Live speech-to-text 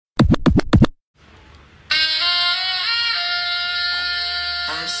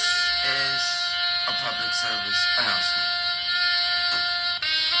service announcement.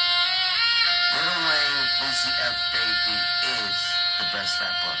 Lil Wayne, BCF Baby is the best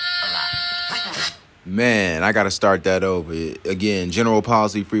rapper alive. Man, I got to start that over. Again, General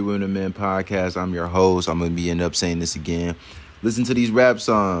Policy Free Women Men Podcast. I'm your host. I'm going to end up saying this again. Listen to these rap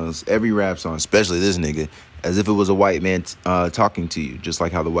songs, every rap song, especially this nigga, as if it was a white man talking to you, just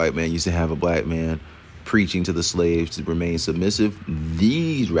like how the white man used to have a black man preaching to the slaves to remain submissive.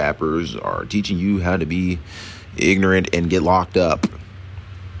 These rappers are teaching you how to be ignorant and get locked up.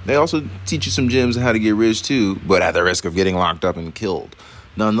 They also teach you some gems on how to get rich too, but at the risk of getting locked up and killed.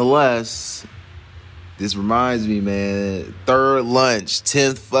 Nonetheless, this reminds me, man, third lunch,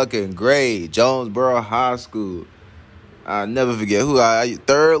 10th fucking grade, Jonesboro High School. I'll never forget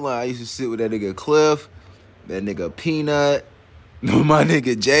third lunch, I used to sit with that nigga Cliff, that nigga Peanut, my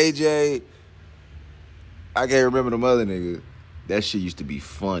nigga JJ. I can't remember the other nigga. That shit used to be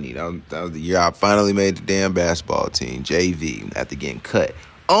funny. That was the year I finally made the damn basketball team, JV, after getting cut.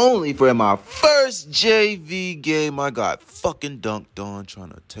 Only for my first JV game, I got fucking dunked on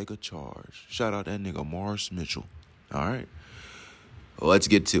trying to take a charge. Shout out that nigga Morris Mitchell. All right. Well, let's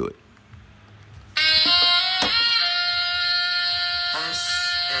get to it. This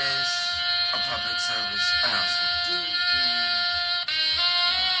is a public service announcement.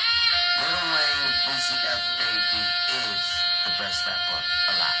 Lil Wayne, BCF Baby is the best rapper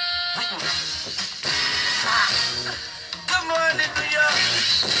alive. Good morning, New York.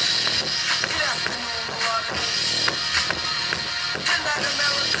 Good afternoon, New Orleans. Good night,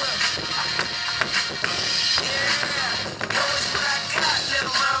 America. Yeah, know it's what I got,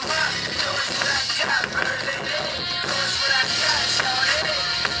 little mama. Know it's what I got, bird lady. Know it's what I got, shawty.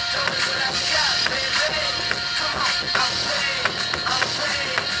 Know it's what I got, baby. Come on, I'm paid.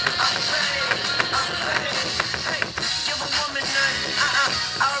 Hey, give a woman none.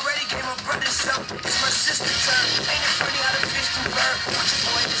 I already gave my brother some. It's my sister turn. Ain't it funny how the fish can burn? Watch your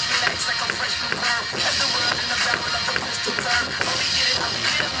boy just relax like a fresh new perm. Have the world in the barrel of the pistol turn. Only get it how we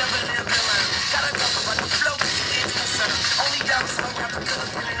live, never live and learn. Gotta talk about the flow, cause it is concerned. Only down some rapper could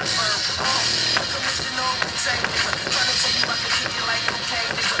have been in a firm. A commissioner on Wu-Tang, nigga. Tryna tell you I can kick it like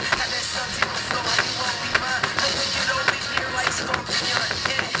cocaine, nigga. Got that Sub-Zero flow, how you won't be mine. Nigga, get over here like Scorpion,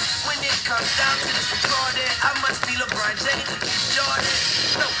 yeah. When it comes down to this recording, I must be LeBron James and Jordan.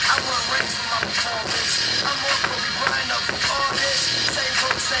 No, I want rings for my performance. I'm more Kobe Bryant up for all this. Same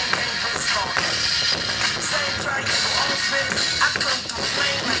code, same game, best song. Same triangle offense. I come through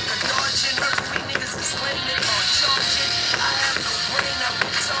playing like a dodging. Referee niggas is laying it on charging. I have no brain, I'm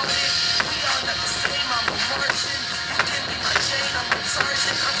retarded. We all not the same, I'm a Martian. You can be my chain, I'm a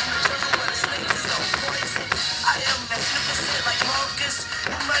sergeant. I'm from the jungle where the snakes is on poison. I am magnificent like Marcus.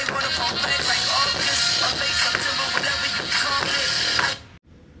 You might wanna fall back like August. Or late September, whatever you call it.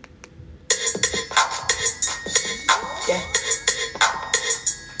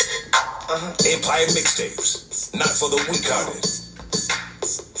 Empire mixtapes, not for the weak-hearted.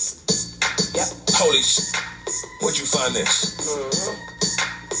 Yep. Holy shit, where'd you find this?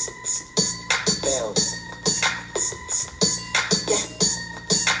 Bells. Yeah.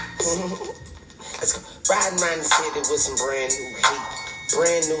 Let's go. Riding around the city with some brand new heat,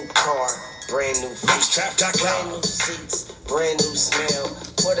 brand new car, brand new feet, brand new seats, brand new smell.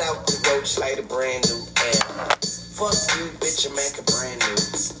 Put out the roach like a brand new air. Fuck you, bitch, you make a brand new.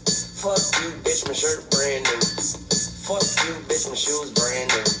 Fuck you, bitch, my shirt brand new. Fuck you, bitch, my shoes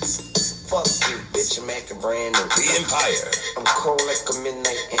brand new. Fuck you, bitch, you make a brand new. The Empire. I'm cold like a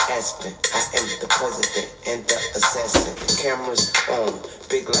midnight in Aspen. I am the president and the assassin. Cameras on,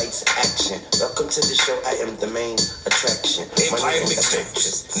 big lights, action. Welcome to the show, I am the main attraction. Empire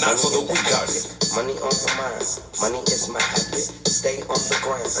mixtapes, not for the weak-hearted. Money on my mind, money is my habit. Stay on the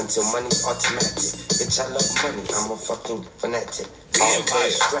grind until money's automatic. Bitch, I love money, I'm a fucking fanatic. The Empire.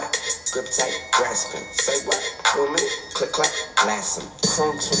 Strap, grip tight, grasping. Say what? Feel me? Click, clack, blast 'em.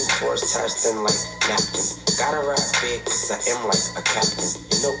 Chrome 24's tires thin like napkins. Gotta ride big, cause I am like a captain.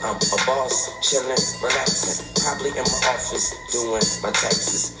 You know I'm a boss, chillin', relaxing. Probably in my office, doing my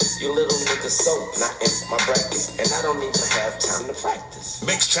taxes. You little niggas so not in my bracket. And I don't even have time to practice.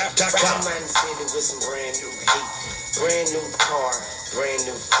 Mixtrap.com. Riding around the city with some brand new heat. Brand new car, brand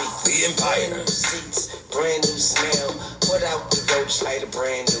new feet. The Empire. Brand new seats, brand new smell. Put out the roach like a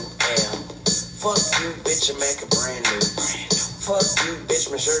brand new air. Fuck you, bitch, you make a brand new. Fuck you, bitch,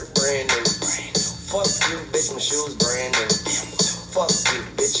 my shirt brand new. Fuck you, bitch, my shoes brand new. Fuck you,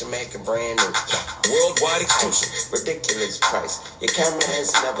 bitch, you make a brand new. Worldwide exclusive. Ridiculous price. Your camera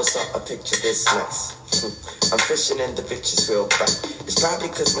has never saw a picture this nice. I'm fishing and the bitches feel bright. It's probably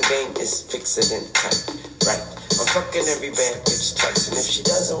cause my game is fixed and tight. Right. I'm fucking every bad bitch twice. And if she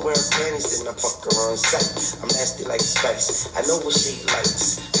doesn't wear panties, then I fuck her on sight. I'm nasty like spice. I know what she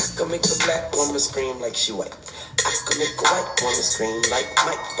likes. I can make a black woman scream like she white. I can make a white woman scream like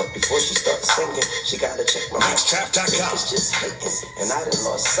Mike. But before she starts singing, she gotta check my mic. Mixtrap.com. It's just hating, and I done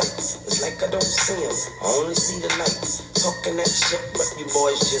lost sight. It's like I don't see him, I only see the light. Talking that shit, but you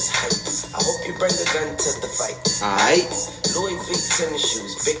boys just hype. I hope you bring a gun to the fight. Alright. Louis V tennis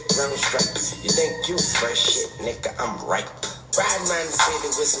shoes, big brown stripe. You think you fresh shit, nigga, I'm ripe. Riding around the city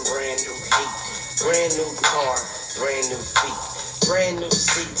with some brand new heat. Brand new car, brand new feet. Brand new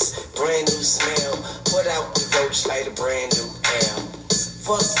seats, brand new smell. Put out the roach light, a brand new air.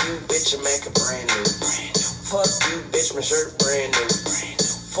 Fuck you, bitch, I'm making brand new. Fuck you, bitch, my shirt brand new.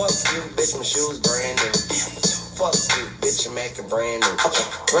 Fuck you, bitch, my shoes brand new. Fuck you, bitch, I'm making brand new.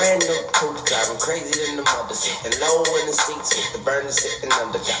 Brand new coupe, driving crazy than the mother. Sitting low in the seats with the burner sitting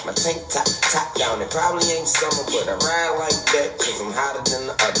under. Got my tank top down. It probably ain't summer, but I ride like that cause I'm hotter than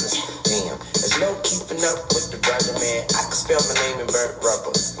the others. Damn, there's no keeping up with the brother, man. I can spell my name in burnt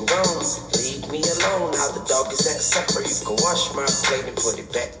rubber. I'm gone, leave me alone. How the dog is at supper. You can wash my plate and put it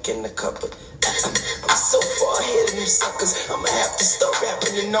back in the cupboard. I'm so far ahead of them suckers. I'ma have to start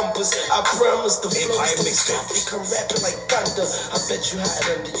rapping the numbers. I promise the flow is gonna come rapping like thunder. I bet you hide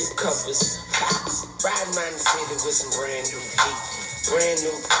under your covers. Riding around the city with some brand new heat. Brand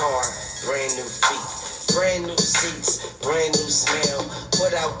new car, brand new feet. Brand new seats, brand new smell.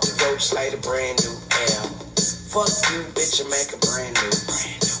 Put out the roach light, a brand new air. Fuck you, bitch, I'm making brand new.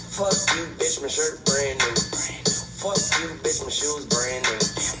 Fuck you, bitch, my shirt brand new. Fuck you, bitch, my shoes brand new.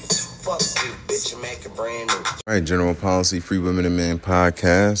 Fuck you, bitch, I'm making brand new. All right, General Policy Free Women and Men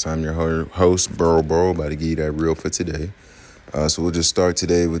podcast. I'm your host, Burrow, about to give you that reel for today. So we'll just start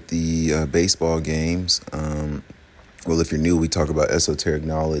today with the baseball games. Well, if you're new, we talk about esoteric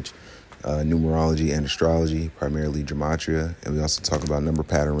knowledge, numerology, and astrology, primarily gematria. And we also talk about number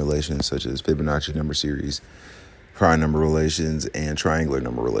pattern relations, such as Fibonacci number series, prime number relations, and triangular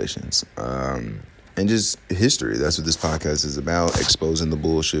number relations. And just history. That's what this podcast is about, exposing the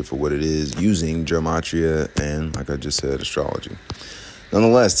bullshit for what it is, using gematria and, like I just said, astrology.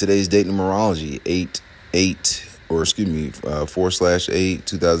 Nonetheless, today's date numerology, 4/8,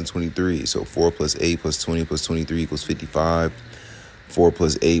 2023. So 4 plus 8 plus 20 plus 23 equals 55. 4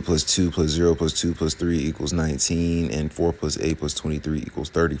 plus 8 plus 2 plus 0 plus 2 plus 3 equals 19. And 4 plus 8 plus 23 equals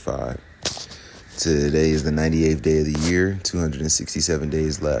 35. Today is the 98th day of the year, 267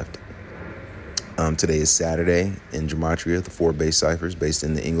 days left. Today is Saturday in gematria, the 4 base ciphers based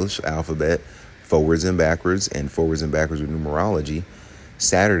in the English alphabet, forwards and backwards with numerology.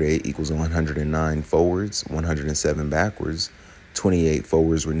 Saturday equals 109 forwards, 107 backwards, 28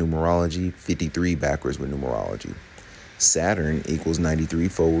 forwards with numerology, 53 backwards with numerology. Saturn equals 93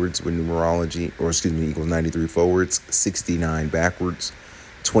 forwards with numerology, equals 93 forwards, 69 backwards,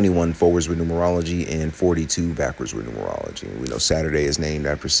 21 forwards with numerology, and 42 backwards with numerology. We know Saturday is named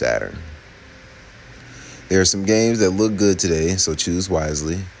after Saturn. There are some games that look good today, so choose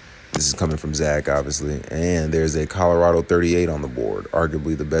wisely. This is coming from Zach, obviously. And there's a Colorado 38 on the board,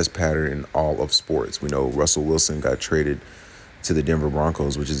 arguably the best pattern in all of sports. We know Russell Wilson got traded to the Denver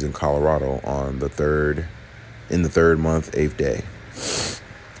Broncos, which is in Colorado, in the third month, 8th day.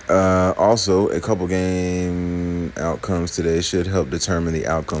 Also, a couple game outcomes today should help determine the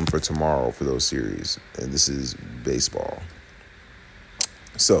outcome for tomorrow for those series. And this is baseball.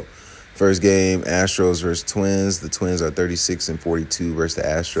 So, first game, Astros versus Twins. The Twins are 36 and 42 versus the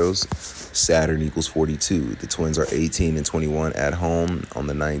Astros. Saturn equals 42. The Twins are 18 and 21 at home on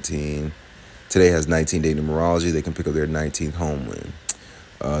the 19. Today has 19-day numerology. They can pick up their 19th home win.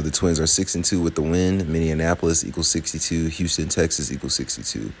 The Twins are 6 and 2 with the win. Minneapolis equals 62. Houston, Texas equals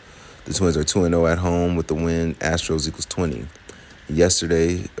 62. The Twins are 2 and 0 at home with the win. Astros equals 20.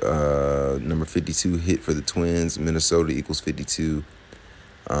 Yesterday, number 52 hit for the Twins. Minnesota equals 52.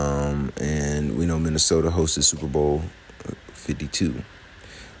 And we know Minnesota hosted Super Bowl 52.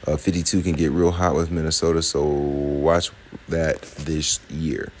 52 can get real hot with Minnesota, so watch that this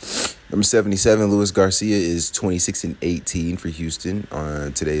year. Number 77, Luis Garcia is 26 and 18 for Houston.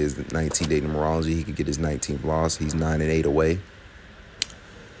 Today is the 19-day numerology. He could get his 19th loss. He's 9 and 8 away.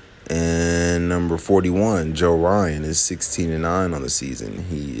 And number 41, Joe Ryan is 16 and 9 on the season.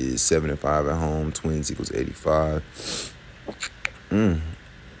 He is 7 and 5 at home. Twins equals 85.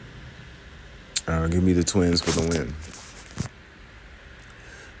 Give me the Twins for the win.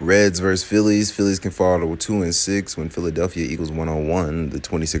 Reds versus Phillies. Phillies can fall to 2 and 6 when Philadelphia equals 101, the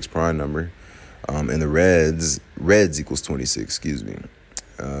 26 prime number. And the Reds equals 26,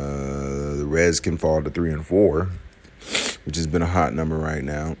 The Reds can fall to 3 and 4, which has been a hot number right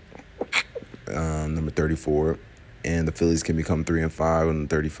now. number 34. And the Phillies can become 3-5 on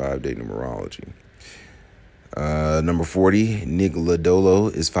the 35-day numerology. Number 40, Nick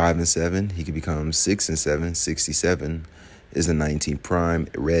Lodolo is 5-7. He could become 6-7. 67 is the 19th prime.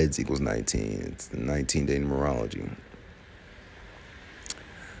 Reds equals 19. It's the 19-day numerology.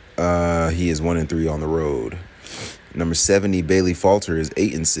 He is 1-3 on the road. Number 70, Bailey Falter is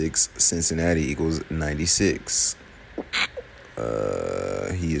 8-6. Cincinnati equals 96.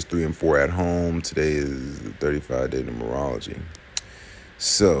 He is 3-4 at home. Today is the 35-day numerology.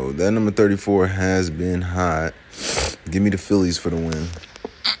 So that number 34 has been hot. Give me the Phillies for the win.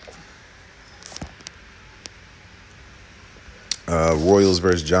 Royals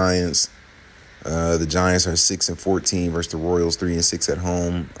versus Giants. The Giants are 6-14 versus the Royals 3-6 at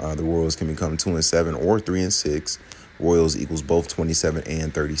home. The Royals can become 2-7 or 3-6. Royals equals both 27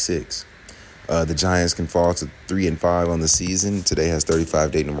 and 36. The Giants can fall to 3-5 on the season. Today has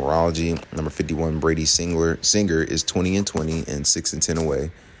 35-day numerology. Number 51, Brady Singer is 20-20 and 6-10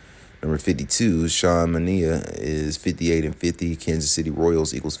 away. Number 52, Sean Mania is 58-50. Kansas City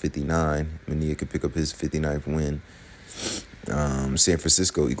Royals equals 59. Mania could pick up his 59th win. San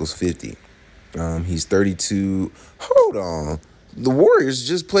Francisco equals 50. He's 32. Hold on. The Warriors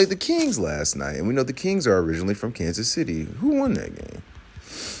just played the Kings last night, and we know the Kings are originally from Kansas City. Who won that game?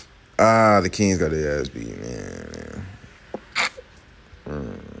 The Kings got their ass beat, man.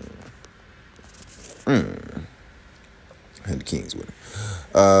 And the Kings win.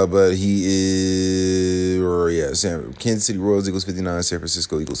 But he is, Kansas City Royals equals 59, San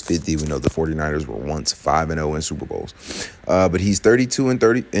Francisco equals 50. We know the 49ers were once 5-0 in Super Bowls. But he's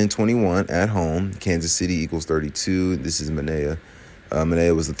 32-21 at home. Kansas City equals 32. This is Mania.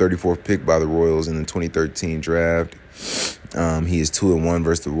 Mania was the 34th pick by the Royals in the 2013 draft. He is 2-1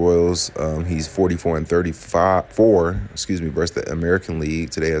 versus the Royals. He's 44-34 versus the American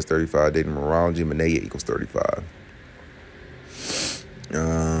League. Today has 35-day numerology. Mania equals 35.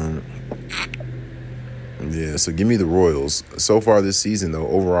 So give me the Royals. So far this season, though,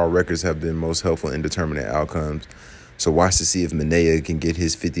 overall records have been most helpful in determining outcomes. So watch to see if Mania can get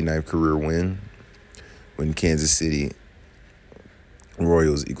his 59th career win when Kansas City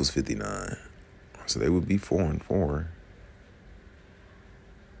Royals equals 59. So they would be 4-4.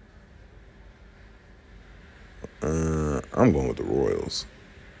 I'm going with the Royals.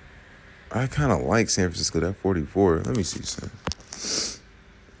 I kind of like San Francisco, that 44. Let me see something.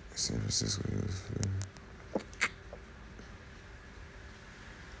 San Francisco.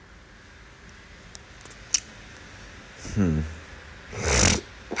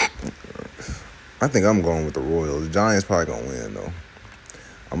 I think I'm going with the Royals. The Giants probably going to win, though.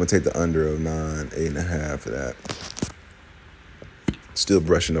 I'm going to take the under of 8.5 for that. Still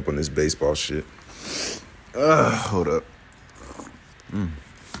brushing up on this baseball shit. Hold up.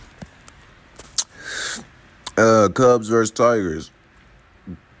 Cubs versus Tigers.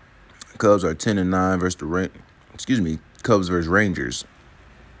 Cubs are 10-9 versus the Cubs versus Rangers.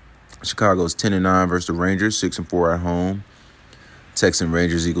 Chicago's 10-9 versus the Rangers, 6-4 at home. Texan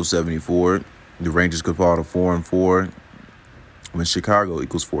Rangers equals 74. The Rangers could fall to 4-4 when Chicago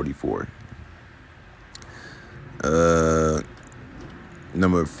equals 44.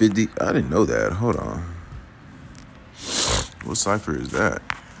 Number 50. I didn't know that. Hold on. What cipher is that?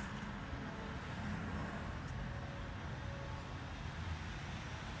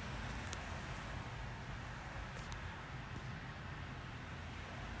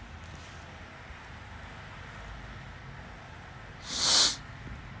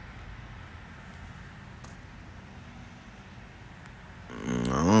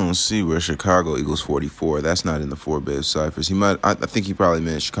 I don't see where Chicago equals 44. That's not in the 4-base ciphers. I think he probably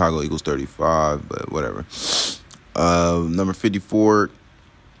meant Chicago equals 35, but whatever. Number 54,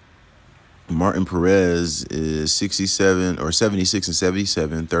 Martin Perez is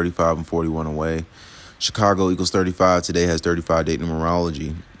 76-77, 35-41 away. Chicago equals 35. Today has 35-day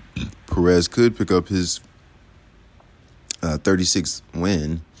numerology. Perez could pick up his 36th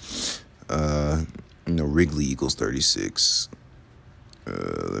win. Wrigley equals 36.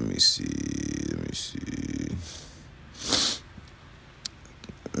 Let me see.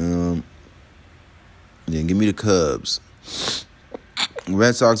 Give me the Cubs.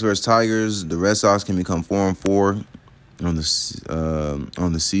 Red Sox versus Tigers. The Red Sox can become 4-4 on the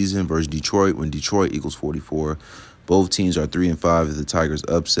season versus Detroit when Detroit equals 44. Both teams are 3-5 if the Tigers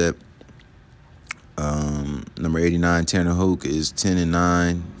upset. Number 89, Tanner Hoke is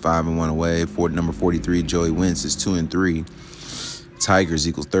 10-9, 5-1 away. Number 43, Joey Wentz is 2-3. Tigers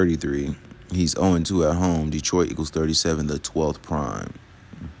equals 33. He's 0-2 at home. Detroit equals 37, the 12th prime.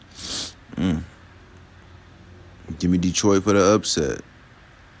 Give me Detroit for the upset.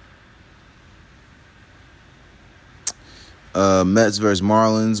 Mets versus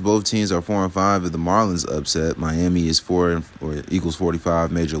Marlins. Both teams are 4-5. If the Marlins upset, Miami is 4 or equals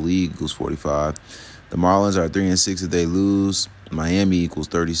 45. Major League equals 45. The Marlins are 3-6 if they lose. Miami equals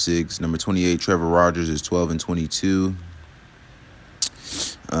 36. Number 28, Trevor Rogers is 12-22.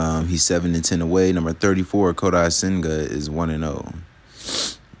 He's 7-10 away. Number 34, Kodai Senga is 1-0.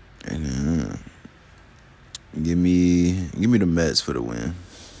 And give me the Mets for the win.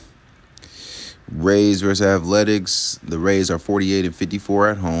 Rays versus Athletics. The Rays are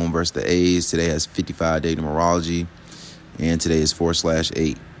 48-54 at home versus the A's. Today has 55-day numerology, and today is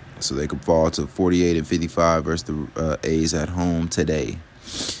 4/8. So they could fall to 48-55 versus the A's at home today.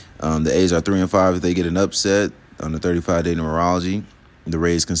 The A's are 3-5 if they get an upset on the 35-day numerology. The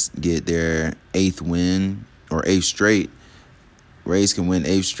Rays can get their 8th win or 8th straight. Rays can win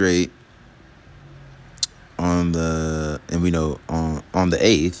 8th straight on the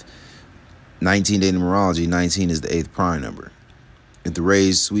 8th. 19-day numerology, 19 is the 8th prime number. If the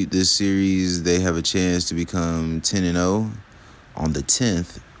Rays sweep this series, they have a chance to become 10-0 on the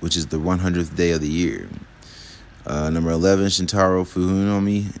 10th, which is the 100th day of the year. Number 11, Shintaro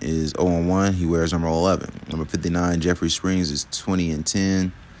Furunomi is 0-1. He wears number 11. Number 59, Jeffrey Springs is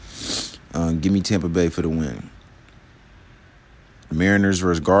 20-10. Give me Tampa Bay for the win. Mariners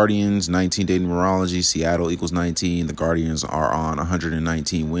versus Guardians, 19-day numerology. Seattle equals 19. The Guardians are on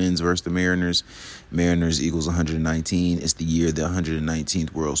 119 wins versus the Mariners. Mariners equals 119. It's the year of the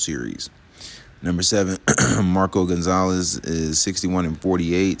 119th World Series. Number 7, Marco Gonzalez is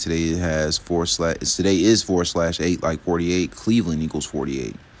 61-48. Today is 4/8 like 48. Cleveland equals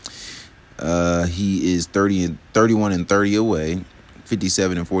 48. He is 31-30 away.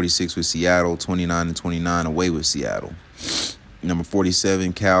 57-46 with Seattle. 29-29 away with Seattle. Number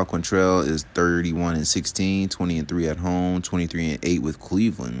 47, Cal Quantrill is 31-16, 20-3 at home, 23-8 with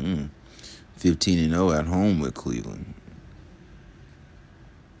Cleveland, 15-0 at home with Cleveland.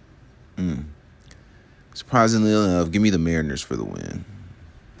 Surprisingly enough, give me the Mariners for the win.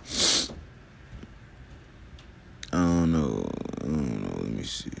 I don't know. Let me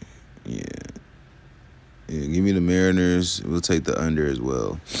see. Yeah, give me the Mariners. We'll take the under as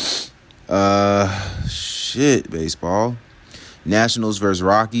well. Baseball. Nationals versus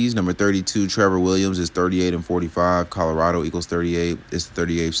Rockies. Number 32, Trevor Williams is 38-45. Colorado equals 38. It's the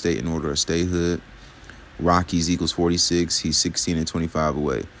 38th state in order of statehood. Rockies equals 46. He's 16-25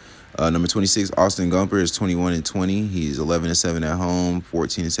 away. Number 26, Austin Gumper is 21-20. He's 11-7 at home,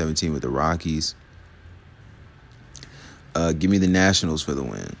 14-17 with the Rockies. Give me the Nationals for the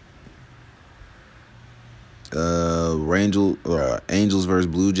win. Angels versus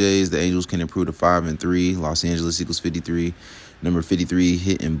Blue Jays. The Angels can improve to 5-3. Los Angeles equals 53. Number 53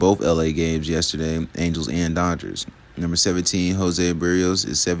 hit in both LA games yesterday, Angels and Dodgers. Number 17, Jose Berrios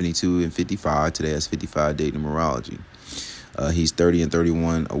is 72-55. Today has 55-day numerology. He's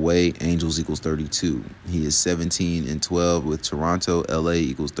 30-31 away. Angels equals 32. He is 17-12 with Toronto. LA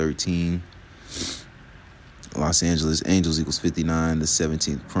equals 13. Los Angeles Angels equals 59, the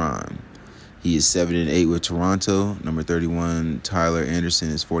 17th prime. He is 7-8 with Toronto. Number 31, Tyler Anderson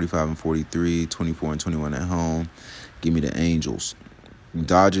is 45-43, 24-21 at home. Give me the Angels.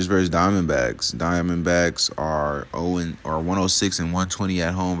 Dodgers versus Diamondbacks. Diamondbacks are 106-120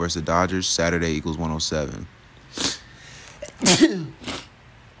 at home versus the Dodgers. Saturday equals 107.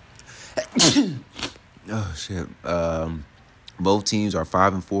 Oh shit. Both teams are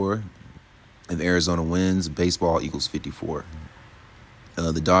 5-4. If Arizona wins, baseball equals 54.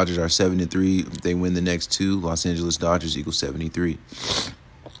 The Dodgers are 7-3. If they win the next two, Los Angeles Dodgers equals 73.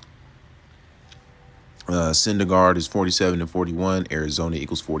 Syndergaard is 47-41. Arizona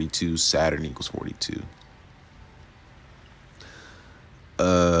equals 42. Saturn equals 42.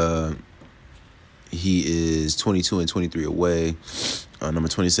 He is 22-23 away. Number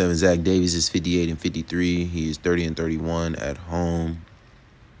 27, Zach Davies is 58-53. He is 30-31 at home.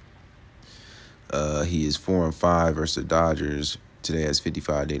 He is 4-5 versus the Dodgers. Today has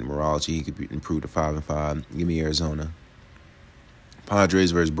 55-day numerology. He could improve to 5-5. Give me Arizona.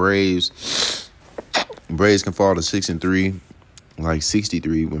 Padres versus Braves. Braves can fall to 6-3, like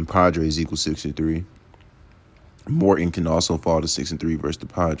 63, when Padres equals 6-3. Morton can also fall to 6-3 versus the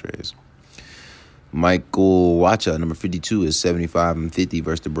Padres. Michael Wacha, number 52, is 75-50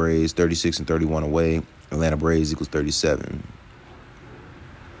 versus the Braves, 36-31 away. Atlanta Braves equals 37.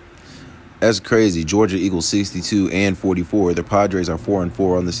 That's crazy. Georgia equals 62-44. The Padres are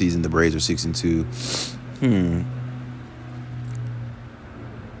 4-4 on the season. The Braves are 6-2.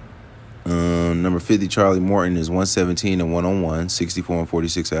 Number 50, Charlie Morton is 117-101,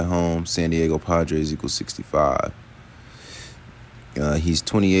 64-46 at home. San Diego Padres equals 65. He's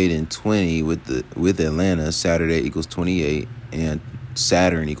 28-20 with Atlanta. Saturday equals 28, and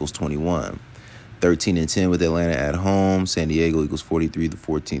Saturn equals 21. 13-10 with Atlanta at home. San Diego equals 43, the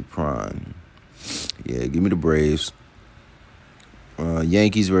 14th prime. Yeah, give me the Braves.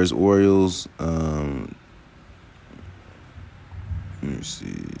 Yankees versus Orioles. Let me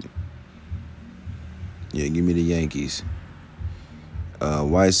see. Yeah, give me the Yankees.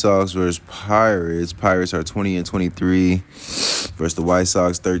 White Sox versus Pirates. Pirates are 20-23 versus the White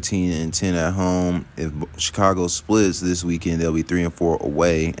Sox, 13-10 at home. If Chicago splits this weekend, they'll be 3-4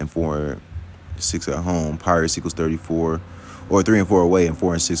 away and 4-6 at home. Pirates equals 34, or 3-4 away and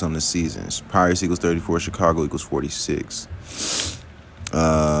 4-6 on the seasons. Pirates equals 34. Chicago equals 46.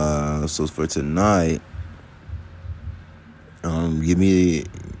 So for tonight, give me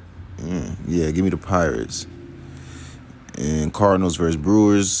the Pirates. And Cardinals versus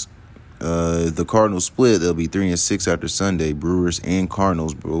Brewers. If the Cardinals split, they'll be 3-6 after Sunday. Brewers and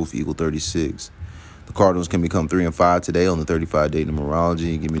Cardinals both equal 36. The Cardinals can become 3-5 today on the 35-day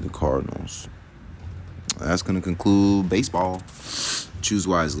numerology. Give me the Cardinals. That's going to conclude baseball. Choose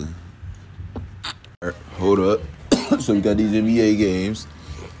wisely. Right, hold up. So we got these NBA games.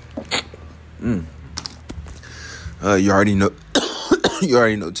 You already know. You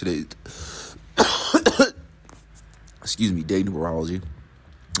already know today. Excuse me, day numerology.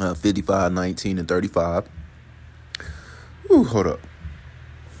 55, 19, and 35. Ooh, hold up.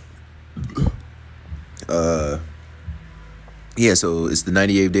 Yeah, so it's the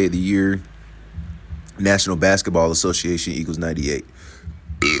 98th day of the year. National Basketball Association equals 98.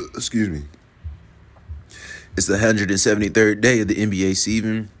 Excuse me. It's the 173rd day of the NBA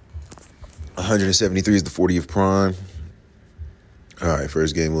season. 173 is the 40th prime. All right,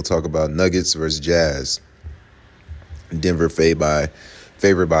 first game we'll talk about Nuggets versus Jazz. Denver favored by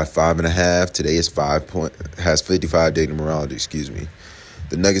 5.5. Today is has 55-day numerology. Excuse me.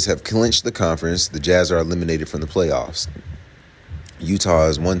 The Nuggets have clinched the conference. The Jazz are eliminated from the playoffs. Utah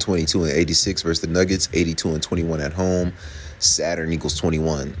is 122-86 versus the Nuggets, 82-21 at home. Saturn equals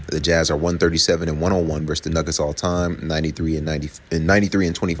 21. The Jazz are 137-101 versus the Nuggets all time,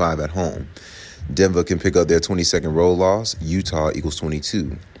 93-25 at home. Denver can pick up their 22nd road loss. Utah equals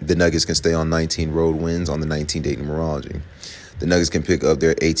 22. The Nuggets can stay on 19 road wins on the 19-day numerology. The Nuggets can pick up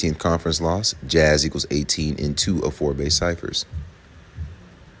their 18th conference loss. Jazz equals 18 in 2 of 4 base ciphers.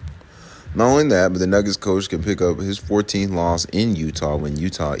 Not only that, but the Nuggets coach can pick up his 14th loss in Utah when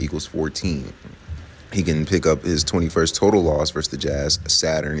Utah equals 14. He can pick up his 21st total loss versus the Jazz.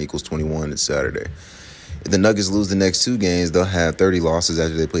 Saturn equals 21. It's Saturday. If the Nuggets lose the next 2 games, they'll have 30 losses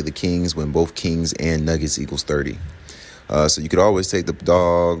after they play the Kings when both Kings and Nuggets equals 30. So you could always take the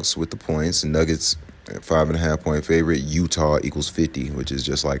dogs with the points. Nuggets, 5.5 point favorite. Utah equals 50, which is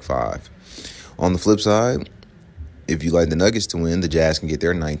just like 5. On the flip side, if you like the Nuggets to win, the Jazz can get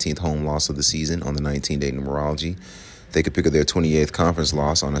their 19th home loss of the season on the 19-day numerology. They could pick up their 28th conference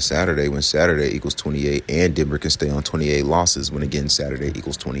loss on a Saturday when Saturday equals 28, and Denver can stay on 28 losses when, again, Saturday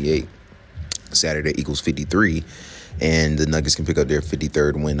equals 28. Saturday equals 53, and the Nuggets can pick up their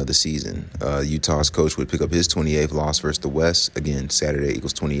 53rd win of the season. Utah's coach would pick up his 28th loss versus the West. Again, Saturday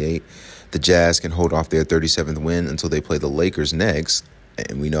equals 28. The Jazz can hold off their 37th win until they play the Lakers next,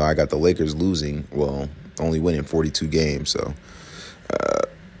 and we know I got the Lakers losing, only winning 42 games, so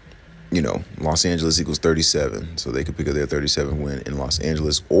Los Angeles equals 37, so they could pick up their 37th win in Los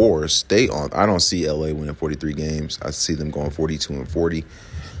Angeles or stay on. I don't see LA winning 43 games. I see them going 42-40.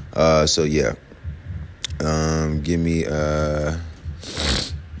 So yeah, give me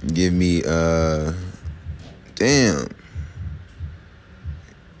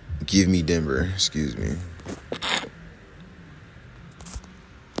Denver. Excuse me.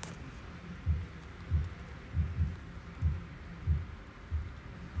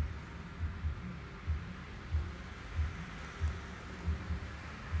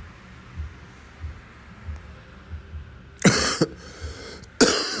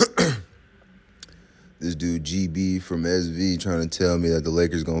 This dude GB from SV trying to tell me that the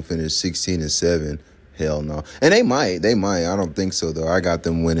Lakers gonna finish 16-7. Hell no. And they might. I don't think so though. I got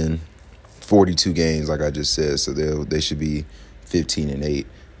them winning 42 games, like I just said. So they should be 15-8.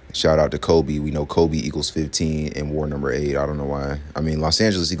 Shout out to Kobe. We know Kobe equals 15 in war number 8. I don't know why. I mean, Los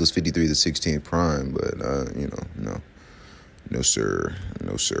Angeles equals 53 the 16th prime, but no sir.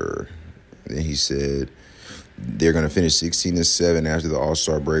 Then he said they're going to finish 16-7 after the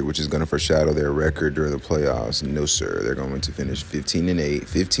All-Star break, which is going to foreshadow their record during the playoffs. No, sir. They're going to finish 15-8.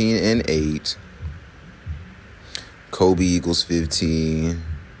 15-8. Kobe equals 15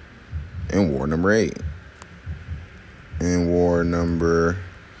 in war number 8. In war number...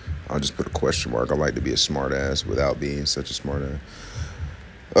 I'll just put a question mark. I like to be a smart ass without being such a smart ass.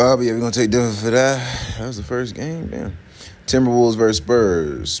 But yeah, we're going to take Denver for that. That was the first game. Damn. Timberwolves versus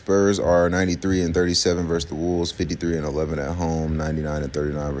Spurs. Spurs are 93-37 versus the Wolves, 53-11 at home,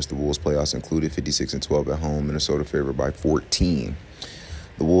 99-39 versus the Wolves. Playoffs included, 56-12 at home. Minnesota favored by 14.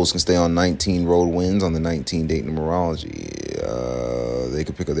 The Wolves can stay on 19 road wins on the 19-date numerology. They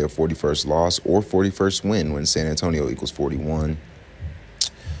could pick up their 41st loss or 41st win when San Antonio equals 41.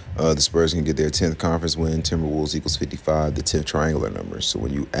 The Spurs can get their 10th conference win. Timberwolves equals 55, the 10th triangular number. So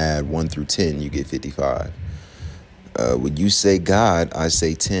when you add 1 through 10, you get 55. When you say God, I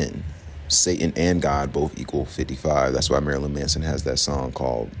say 10. Satan and God both equal 55. That's why Marilyn Manson has that song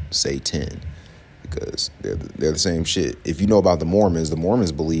called Say 10. Because they're the same shit. If you know about the Mormons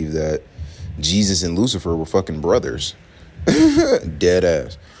believe that Jesus and Lucifer were fucking brothers. Dead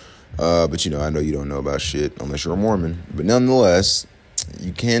ass. But I know you don't know about shit unless you're a Mormon. But nonetheless,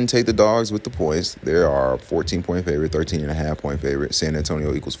 you can take the dogs with the points. There are 14-point favorite, 13.5-point favorite. San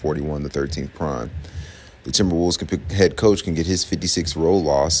Antonio equals 41, the 13th prime. The Timberwolves head coach can get his 56th road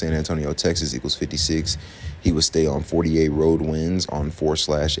loss. San Antonio, Texas equals 56. He would stay on 48 road wins on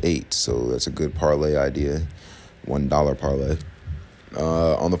 4/8. So that's a good parlay idea. $1 parlay.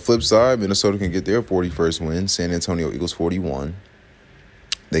 On the flip side, Minnesota can get their 41st win. San Antonio equals 41.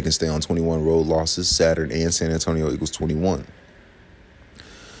 They can stay on 21 road losses. Saturn and San Antonio equals 21.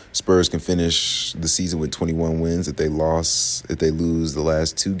 Spurs can finish the season with 21 wins. If they lose the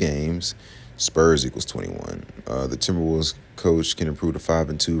last 2 games, Spurs equals 21. The Timberwolves coach can improve to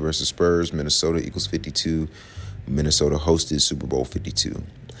 5-2 versus Spurs. Minnesota equals 52. Minnesota hosted Super Bowl 52.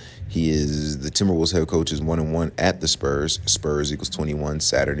 The Timberwolves head coach is 1-1 at the Spurs. Spurs equals 21.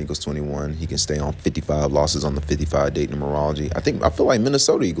 Saturn equals 21. He can stay on 55 losses on the 55-date numerology. I feel like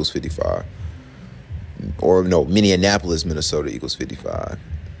Minnesota equals 55. Or no, Minneapolis, Minnesota equals 55.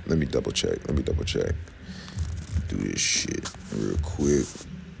 Let me double check. Do this shit real quick.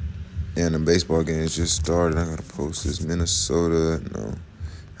 And the baseball games just started. I gotta post this. Minnesota. No.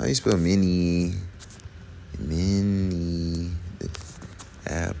 How you spell Minneapolis?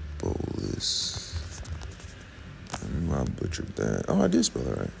 I butchered that. Oh, I did spell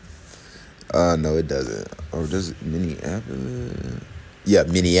it right. No, it doesn't. Or does it? Minneapolis? Yeah,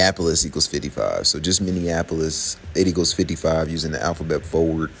 Minneapolis equals 55. So just Minneapolis, it equals 55 using the alphabet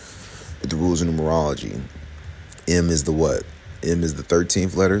forward with the rules of numerology. M is the what? M is the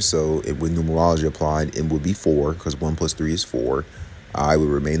 13th letter. So with numerology applied, M would be 4 because 1 + 3 is 4. I would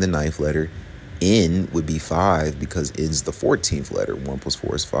remain the 9th letter. N would be 5 because N's the 14th letter. 1 +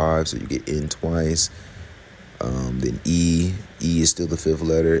 4 is 5. So you get N twice. Then E is still the 5th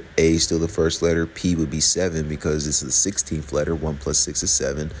letter. A is still the 1st letter. P would be 7 because it's the 16th letter. 1 + 6 is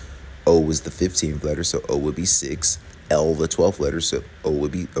 7. O is the 15th letter, so O would be 6. L, the 12th letter, so L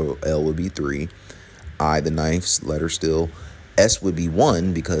would be 3. I, the 9th letter still. S would be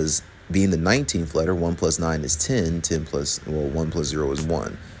 1 because being the 19th letter, 1 + 9 is 10. 1 + 0 is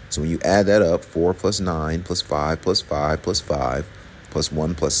 1. So when you add that up, 4 + 9 + 5 + 5 + 5 +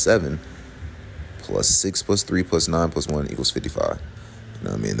 1 + 7 + 6 + 3 + 9 + 1 equals 55. You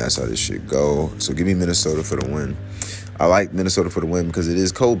know what I mean? That's how this shit go. So give me Minnesota for the win. I like Minnesota for the win because it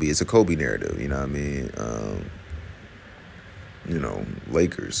is Kobe. It's a Kobe narrative. You know what I mean?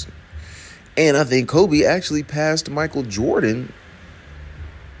 Lakers. And I think Kobe actually passed Michael Jordan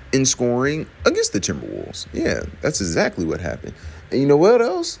in scoring against the Timberwolves. Yeah, that's exactly what happened. And you know what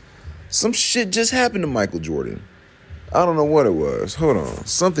else? Some shit just happened to Michael Jordan. I don't know what it was. Hold on.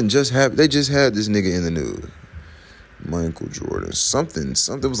 Something just happened. They just had this nigga in the news. Michael Jordan. Something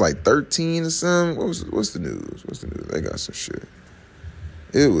was like 13 or something. What's the news? They got some shit.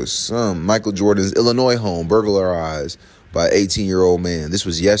 It was some Michael Jordan's Illinois home burglarized by an 18-year-old man. This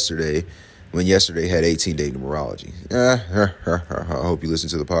was yesterday when yesterday had 18-day numerology. I hope you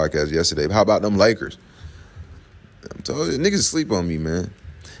listened to the podcast yesterday. How about them Lakers? I'm telling you, niggas sleep on me, man.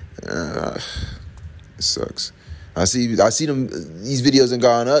 It sucks. I see them. These videos ain't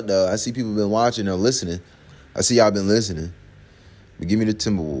gone up though. I see people been watching or listening. I see y'all been listening. But give me the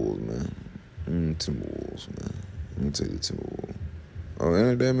Timberwolves, man. Timberwolves, man. Let me take the Timberwolves. Oh,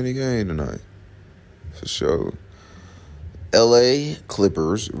 ain't that many games tonight, for sure. L.A.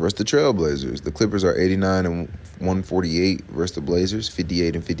 Clippers versus the Trailblazers. The Clippers are 89-148 versus the Blazers,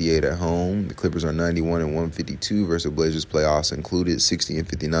 58-58 at home. The Clippers are 91-152 versus the Blazers, playoffs included,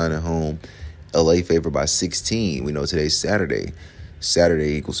 60-59 at home. L.A. favored by 16. We know today's Saturday.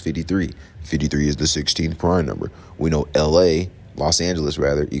 Saturday equals 53. 53 is the 16th prime number. We know L.A., Los Angeles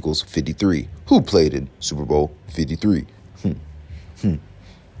rather, equals 53. Who played in Super Bowl 53?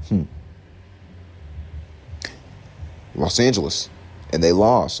 Los Angeles. and they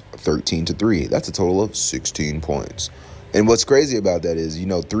lost 13-3. That's a total of 16 points. And what's crazy about that is,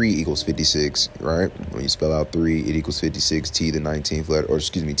 3 equals 56, right? When you spell out 3, it equals 56. T, the 19th letter,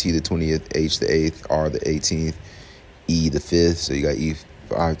 T, the 20th, H, the 8th, R, the 18th, E, the 5th. So you got E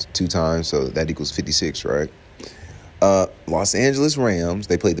 2 times, so that equals 56, right? Los Angeles Rams,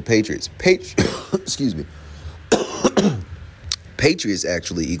 they played the Patriots. Patriots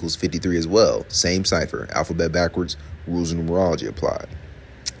actually equals 53 as well. Same cipher, alphabet backwards, rules and numerology applied.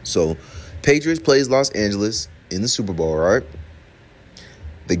 So Patriots plays Los Angeles in the Super Bowl, right?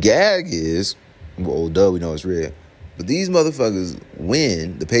 The gag is, we know it's real. But these motherfuckers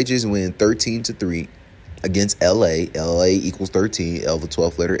win. The Patriots win 13-3 against LA. LA equals 13. L the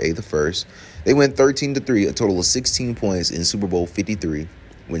 12th letter, A the first. They win 13-3, a total of 16 points in Super Bowl 53,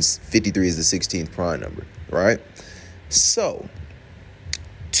 when 53 is the 16th prime number, right? So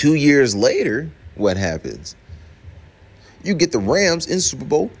 2 years later, what happens? You get the Rams in Super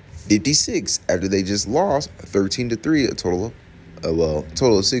Bowl 56 after they just lost 13-3, a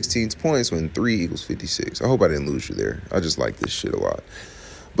total of 16 points when 3 equals 56. I hope I didn't lose you there. I just like this shit a lot.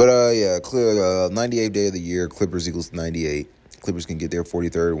 But 98th day of the year, Clippers equals 98. Clippers can get their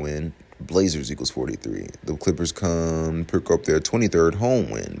 43rd win. Blazers equals 43. The Clippers come pick up their 23rd home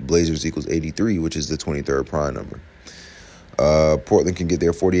win. Blazers equals 83, which is the 23rd prime number. Portland can get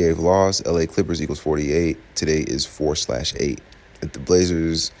their 48th loss. LA Clippers equals 48. Today is 4/8. If the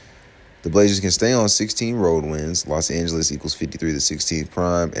Blazers can stay on 16 road wins. Los Angeles equals 53, the 16th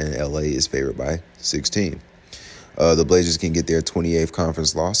prime, and LA is favored by 16. The Blazers can get their 28th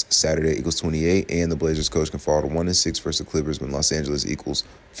conference loss. Saturday equals 28, and the Blazers coach can fall to 1-6 versus the Clippers when Los Angeles equals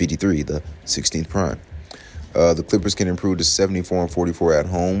 53, the 16th prime. The Clippers can improve to 74-44 at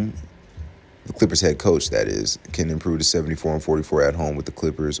home. The Clippers head coach, that is, can improve to 74-44 at home with the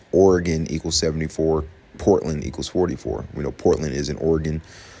Clippers. Oregon equals 74. Portland equals 44. We know Portland is in Oregon.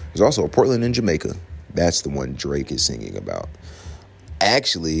 There's also a Portland in Jamaica. That's the one Drake is singing about.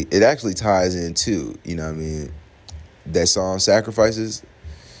 It actually ties in too, that song Sacrifices,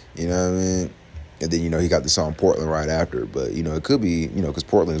 and then, he got the song Portland right after. But, it could be, because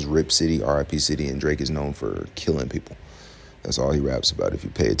Portland is Rip City, RIP City, and Drake is known for killing people. That's all he raps about if you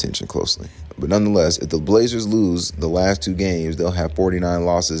pay attention closely. But nonetheless, if the Blazers lose the last 2 games, they'll have 49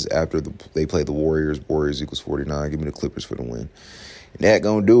 losses after they play the Warriors. Warriors equals 49. Give me the Clippers for the win. And that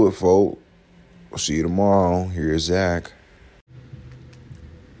gonna do it, folks. I'll see you tomorrow. Here's Zach.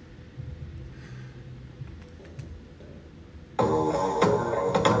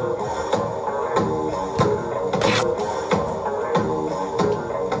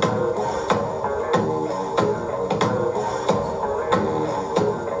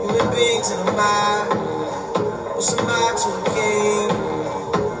 To the mind, what's a mind to a king?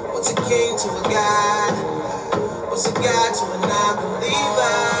 What's a king to a god? What's a god to a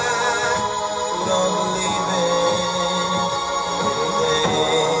non-believer who don't believe in anything?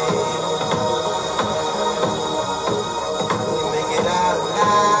 We make it out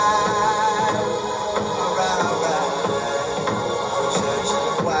alive. Alright. Church in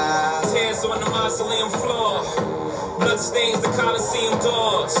the wild. Tears on the mausoleum floor. Blood stains the Coliseum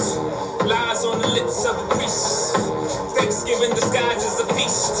doors. Lies on the lips of a priest. Thanksgiving disguised as a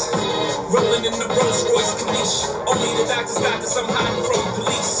feast. Rolling in the Rolls Royce Corniche. Only the doctors got this, I'm hiding from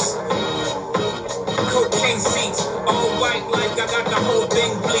police. Cocaine seats, all white like I got the whole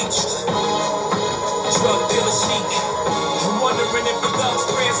thing bleached. Drug dealer chic. I'm wondering if the thugs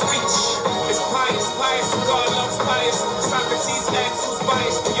prayers reach. It's pious, and God loves pious. Socrates asks who's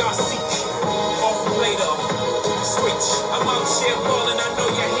biased, do y'all seek? Off Plato, switch. I'm out here balling, I know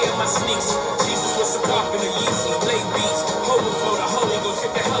you hear my sneaks. Jesus was a carpenter, Yeezy, play beats. Overflow the Holy Ghost,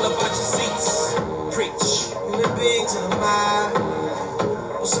 get the hell up out your seats. Preach. Human being to the mind.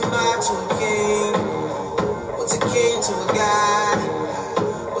 What's a mind to a king? What's a king to a god?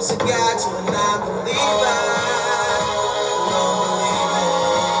 What's a god to a non-believer who don't believe in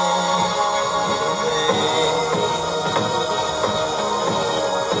anything?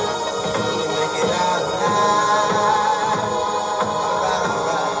 We make it out alive.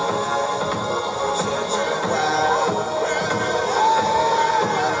 Alright. Church in the wild.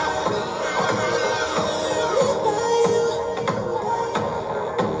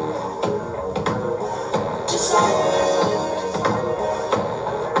 Just like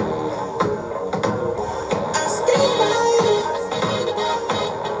I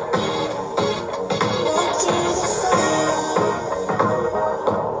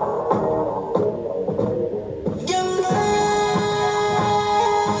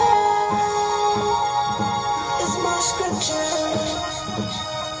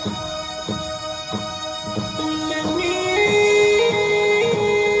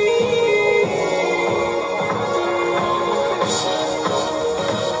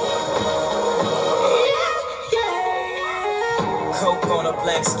on her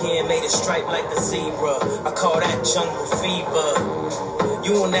black skin made a stripe like the zebra. I call that jungle fever.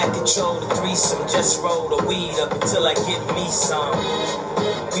 You will not control the threesome, just roll the weed up until I get me some.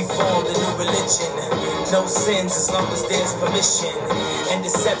 We formed a new religion, no sins as long as there's permission. And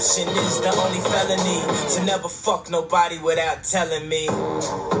deception is the only felony, to never fuck nobody without telling me.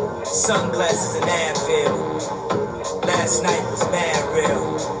 Sunglasses and Advil, last night was mad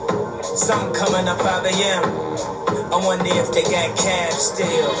real. Something coming up 5 a.m. I wonder if they got calves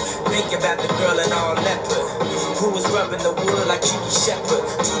still. Think about the girl in all leopard, who was rubbing the wood like Kiki Shepard.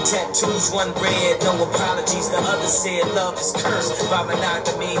 2 tattoos, 1 red, no apologies. The other said love is cursed by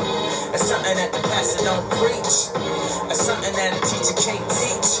monogamy. That's something that the pastor don't preach. That's something that a teacher can't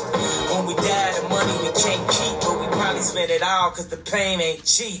teach. When we die, the money we can't keep, but we probably spend it all cause the pain ain't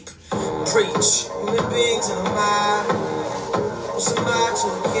cheap. Preach. Human beings in the mind. What's a mind to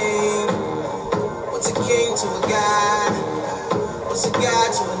a king? What's a king to a god? What's a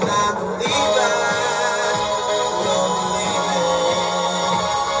god to a non-believer? Who don't believe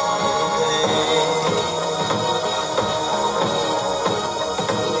in anything?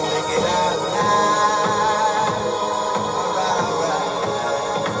 We make it out alive. Alright.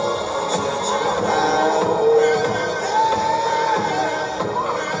 Church in the crowd. Church in the crowd.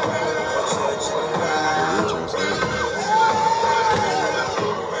 Church in the crowd.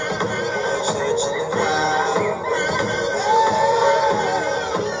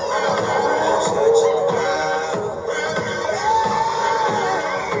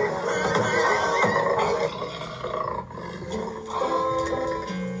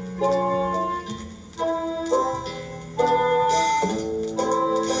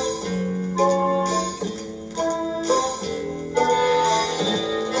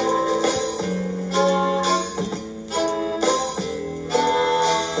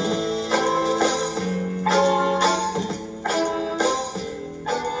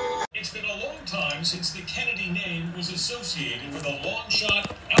 Since the Kennedy name was associated with a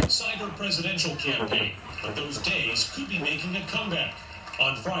long-shot outsider presidential campaign, but those days could be making a comeback.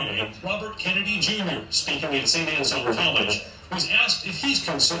 On Friday, Robert Kennedy Jr., speaking at St. Anselm College, was asked if he's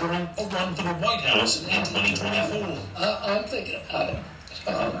considering a run for the White House in 2024. I'm thinking about it.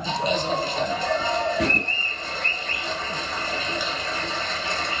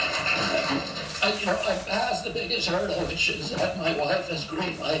 As I I've passed the biggest hurdle, which is that my wife has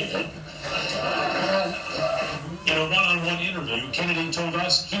green-lighted. In a one-on-one interview, Kennedy told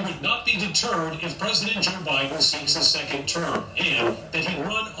us he would not be deterred if President Joe Biden seeks a second term, and that he'd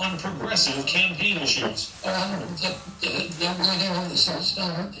run on progressive campaign issues. The winning of the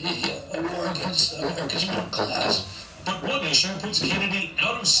system, the war against the America's middle class. But one issue puts Kennedy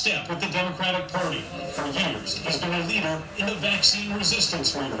out of step with the Democratic Party. For years, he's been a leader in the vaccine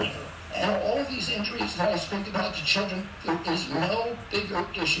resistance movement. And all of these injuries that I speak about to children, there is no bigger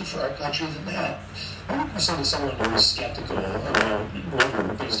issue for our country than that. 100% of someone who is skeptical about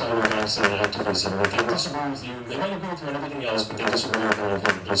women based on the vaccine activism, that they disagree with you, they might agree with you on everything else, but they disagree with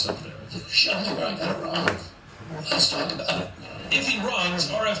everything you put up there. Show me where I got it wrong. Let's talk about it. If he runs,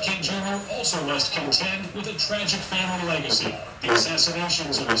 RFK Jr. also must contend with a tragic family legacy, the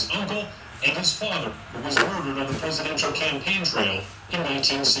assassinations of his uncle and his father, who was murdered on the presidential campaign trail in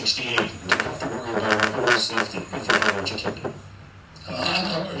 1968. Do you have to worry about your safety if you're not educated? I'm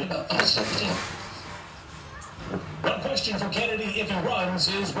not worried about my safety. One question for Kennedy if he runs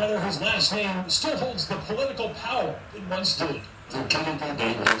is whether his last name still holds the political power it once did. The Kennedy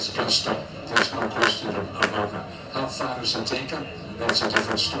name has passed on. There's no question about it. How far does it take it? That's a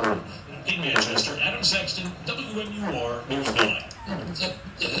different story. In Manchester, Adam Sexton, WMUR News 9.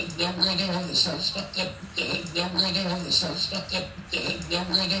 The reading of the system, the reading of the system, the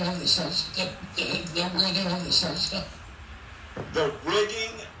reading of the system, the reading of the system. The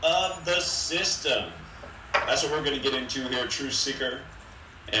rigging of the system. That's what we're going to get into here, True Seeker.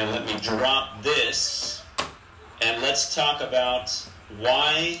 And let me drop this. And let's talk about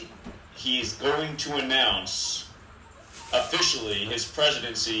why he's going to announce officially his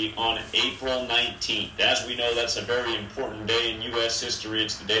presidency on April 19th. As we know, that's a very important day in U.S. history.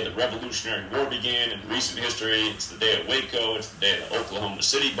 It's the day the Revolutionary War began. In recent history, it's the day of Waco. It's the day of the Oklahoma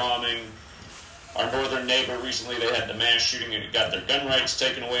City bombing. Our northern neighbor, recently they had the mass shooting and got their gun rights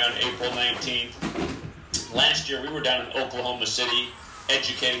taken away on April 19th. Last year, we were down in Oklahoma City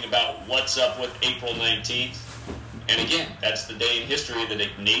educating about what's up with April 19th. And again, that's the day in history that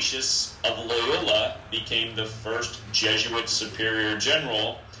Ignatius of Loyola became the first Jesuit superior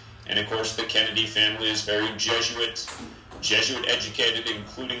general. And of course, the Kennedy family is very Jesuit educated,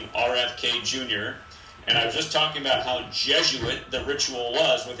 including RFK Jr. And I was just talking about how Jesuit the ritual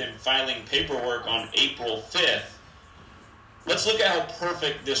was with him filing paperwork on April 5th. let's look at how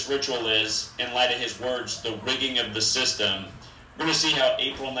perfect this ritual is in light of his words, the rigging of the system. We're going to see how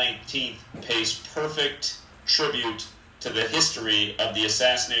April 19th pays perfect tribute to the history of the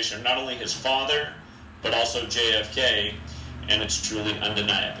assassination of not only his father, but also JFK, and it's truly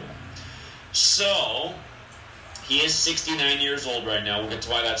undeniable. So, he is 69 years old right now. We'll get to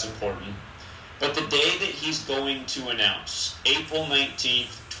why that's important. But the day that he's going to announce, April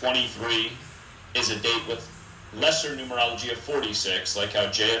 19th, 23, is a date with lesser numerology of 46, like how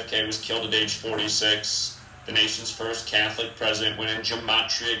JFK was killed at age 46, the nation's first Catholic president, when in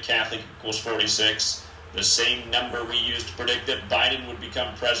gematria Catholic equals 46, the same number we used to predict that Biden would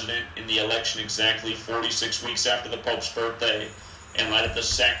become president in the election exactly 46 weeks after the Pope's birthday, in light of the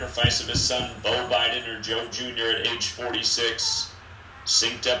sacrifice of his son, Beau Biden, or Joe Jr. at age 46,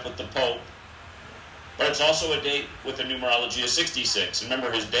 synced up with the Pope. But it's also a date with a numerology of 66. Remember,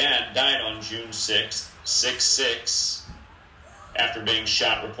 his dad died on June 6th, 6-6, after being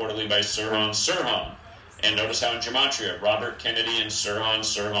shot reportedly by Sirhan Sirhan. And notice how in gematria, Robert Kennedy and Sirhan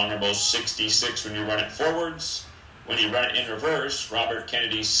Sirhan are both 66 when you run it forwards. When you run it in reverse, Robert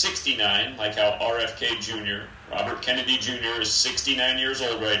Kennedy's 69, like how RFK Jr., Robert Kennedy Jr. is 69 years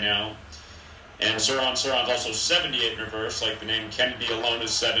old right now. And Sirhan Sirhan's also 78 in reverse, like the name Kennedy alone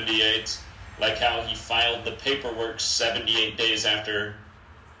is 78, like how he filed the paperwork 78 days after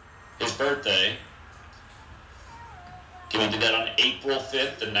his birthday. He did that on April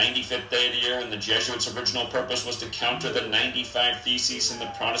 5th, the 95th day of the year, when the Jesuits' original purpose was to counter the 95 Theses in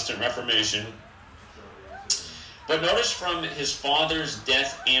the Protestant Reformation. But notice from his father's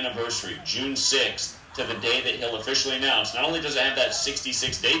death anniversary, June 6th, to the day that he'll officially announce, not only does it have that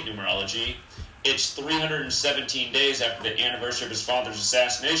 66 date numerology, it's 317 days after the anniversary of his father's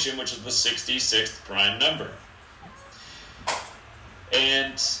assassination, which is the 66th prime number.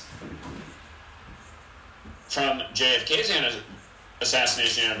 And from JFK's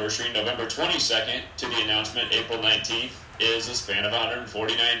assassination anniversary, November 22nd, to the announcement, April 19th, is a span of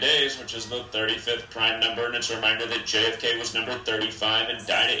 149 days, which is the 35th prime number, and it's a reminder that JFK was number 35 and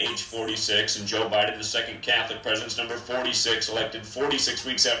died at age 46, and Joe Biden, the second Catholic president, is number 46, elected 46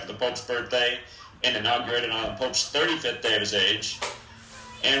 weeks after the Pope's birthday, and inaugurated on the Pope's 35th day of his age.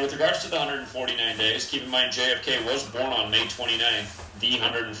 And with regards to the 149 days, keep in mind JFK was born on May 29th, the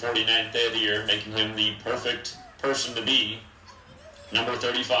 149th day of the year, making him the perfect person to be, number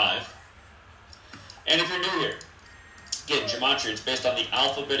 35. And if you're new here, again, gematria, it's based on the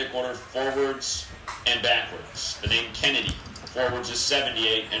alphabetic order forwards and backwards. The name Kennedy, forwards is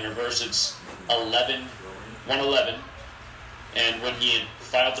 78, and reverse it's 111. And when he had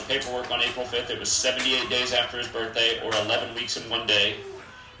filed the paperwork on April 5th, it was 78 days after his birthday, or 11 weeks and 1 day.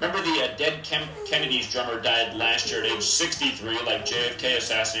 Remember, the dead Kennedy's drummer died last year at age 63, like JFK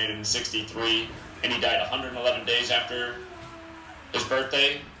assassinated in 63, and he died 111 days after his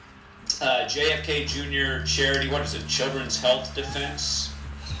birthday. JFK Jr. charity, what is it? Children's Health Defense?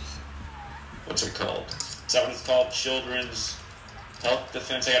 What's it called? Is that what it's called? Children's Health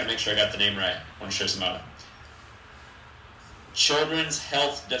Defense? I gotta make sure I got the name right. I want to show some out. Children's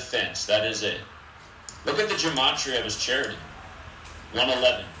Health Defense, that is it. Look at the gematria of his charity.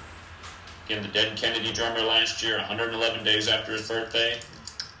 111. Again, the dead Kennedy drummer last year, 111 days after his birthday.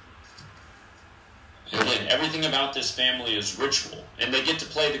 Again, everything about this family is ritual, and they get to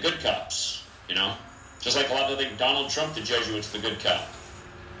play the good cops, you know? Just like a lot of people think Donald Trump, the Jesuit's the good cop.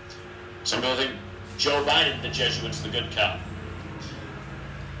 Some people think Joe Biden, the Jesuit's the good cop.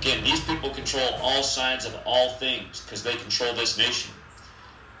 Again, these people control all sides of all things because they control this nation.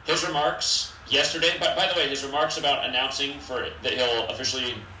 His remarks yesterday, by the way, his remarks about announcing that he'll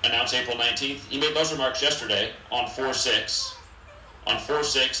officially announce April 19th, he made those remarks yesterday on 4/6. On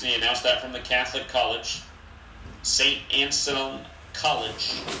 4/6, and he announced that from the Catholic College, St. Anselm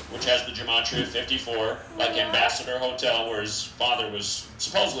College, which has the gematria 54, like Ambassador Hotel, where his father was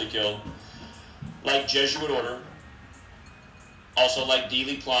supposedly killed, like Jesuit Order, also like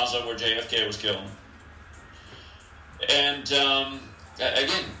Dealey Plaza, where JFK was killed. And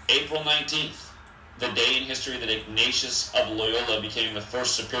again, April 19th, the day in history that Ignatius of Loyola became the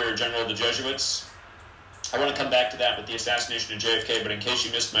first superior general of the Jesuits. I want to come back to that with the assassination of JFK, but in case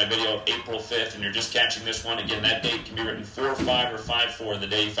you missed my video, April 5th, and you're just catching this one, again, that date can be written 4/5 or 5/4, the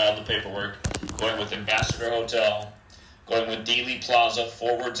day he filed the paperwork, going with Ambassador Hotel, going with Dealey Plaza,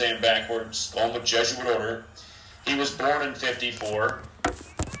 forwards and backwards, going with Jesuit Order. He was born in 54.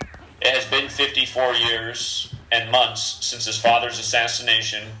 It has been 54 years and months since his father's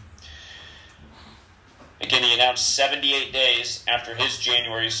assassination. Again, he announced 78 days after his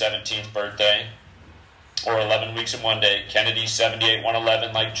January 17th birthday, or 11 weeks and 1 day. Kennedy 78,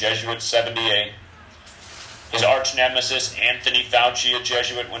 111, like Jesuit 78. His arch nemesis, Anthony Fauci, a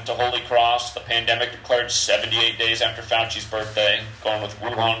Jesuit, went to Holy Cross. The pandemic declared 78 days after Fauci's birthday, going with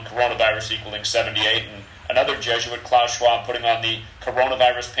Wuhan coronavirus equaling 78. And another Jesuit, Klaus Schwab, putting on the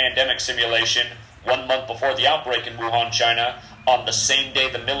coronavirus pandemic simulation 1 month before the outbreak in Wuhan, China, on the same day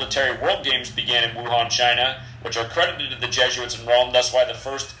the military World Games began in Wuhan, China, which are credited to the Jesuits in Rome. That's why the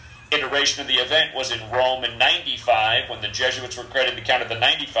first iteration of the event was in Rome in 95, when the Jesuits were credited to count of the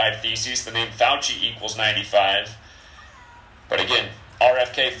 95 Theses. The name Fauci equals 95. But again,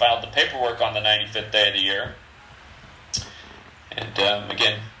 RFK filed the paperwork on the 95th day of the year. And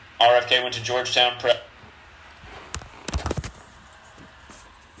again, RFK went to Georgetown Prep.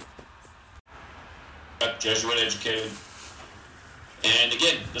 Jesuit educated. And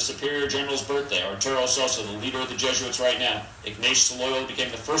again, the Superior General's birthday. Arturo Sosa, the leader of the Jesuits right now. Ignatius Loyola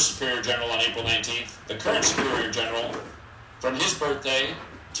became the first Superior General on April 19th. The current Superior General, from his birthday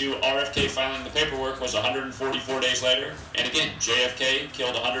to RFK filing the paperwork, was 144 days later. And again, JFK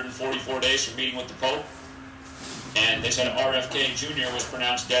killed 144 days from meeting with the Pope. And they said RFK Jr. was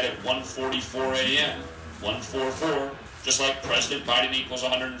pronounced dead at 1:44 a.m. 144. Just like President Biden equals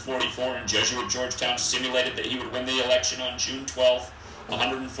 144, and Jesuit Georgetown simulated that he would win the election on June 12th,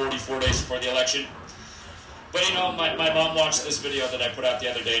 144 days before the election. But you know, my mom watched this video that I put out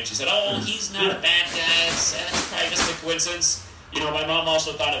the other day, and she said, "Oh, he's not a bad guy. That's probably just a coincidence." You know, my mom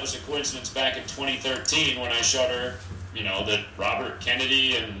also thought it was a coincidence back in 2013 when I showed her, you know, that Robert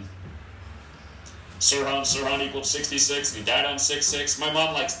Kennedy and Sirhan equaled 66, and he died on 6/6. My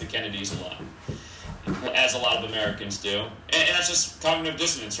mom likes the Kennedys a lot, as a lot of Americans do. And that's just cognitive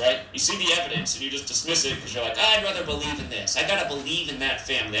dissonance, right? You see the evidence and you just dismiss it because you're like, I'd rather believe in this. I gotta believe in that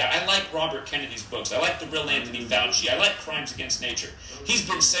family. I like Robert Kennedy's books. I like the real Anthony Fauci. I like Crimes Against Nature. He's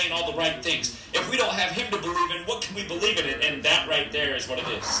been saying all the right things. If we don't have him to believe in, what can we believe in? And that right there is what it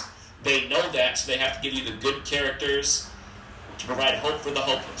is. They know that, so they have to give you the good characters to provide hope for the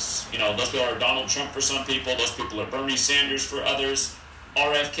hopeless. You know, those people are Donald Trump for some people. Those people are Bernie Sanders for others.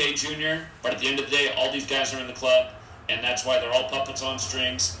 RFK Jr., but at the end of the day, all these guys are in the club, and that's why they're all puppets on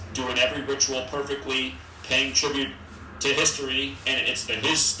strings, doing every ritual perfectly, paying tribute to history, and it's the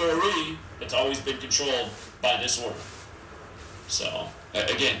his story that's always been controlled by this order. So,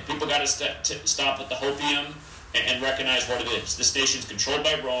 again, people got to stop with the hopium and recognize what it is. This nation's controlled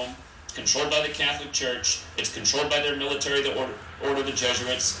by Rome, it's controlled by the Catholic Church, it's controlled by their military, the order the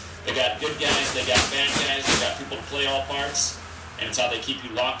Jesuits. They got good guys, they got bad guys, they got people to play all parts. And it's how they keep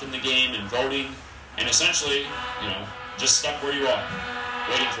you locked in the game and voting, and essentially, you know, just stuck where you are,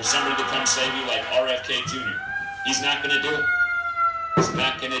 waiting for somebody to come save you like RFK Jr. He's not going to do it. He's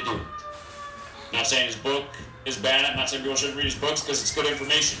not going to do it. I'm not saying his book is bad. I'm not saying people shouldn't read his books because it's good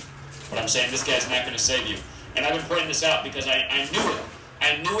information. But I'm saying this guy's not going to save you. And I've been pointing this out because I knew it.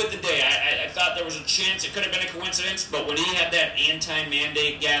 I knew it the day. I thought there was a chance it could have been a coincidence, but when he had that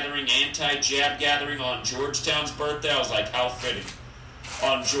anti-mandate gathering, anti-jab gathering on Georgetown's birthday, I was like, how fitting.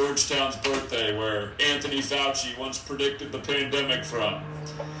 On Georgetown's birthday, where Anthony Fauci once predicted the pandemic from.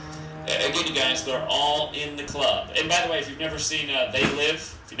 Again, you guys, they're all in the club. And by the way, if you've never seen They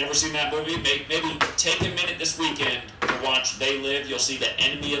Live, if you've never seen that movie, maybe take a minute this weekend to watch They Live. You'll see the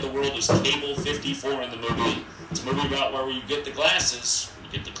enemy of the world is Cable 54 in the movie. It's a movie about where you get the glasses. When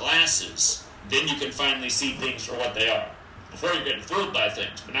you get the glasses, then you can finally see things for what they are. Before you're getting fooled by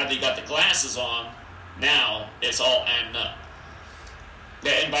things. But now that you got the glasses on, now it's all adding up.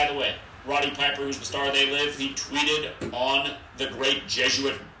 Yeah, and by the way, Roddy Piper, who's the star of They Live, he tweeted on the great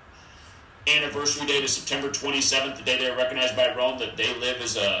Jesuit anniversary date of September 27th, the day they were recognized by Rome, that They Live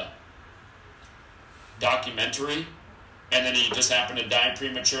is a documentary. And then he just happened to die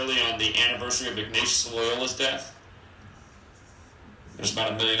prematurely on the anniversary of Ignatius Loyola's death. There's about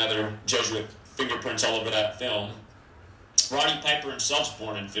 1 million other Jesuit fingerprints all over that film. Roddy Piper himself's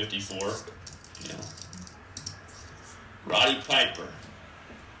born in 54. Yeah. Roddy Piper,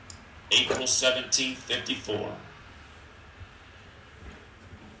 April 17th, 54.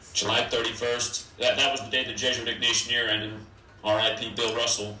 July 31st, that was the day the Jesuit Ignatian year ended. R.I.P. Bill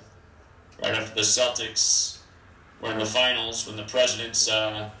Russell. Right after the Celtics were in the finals when the president's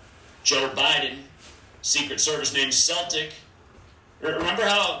Joe Biden, Secret Service named Celtic. Remember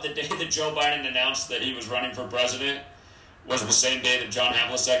how the day that Joe Biden announced that he was running for president was the same day that John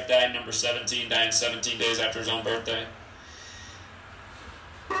Havlicek died, number 17, dying 17 days after his own birthday?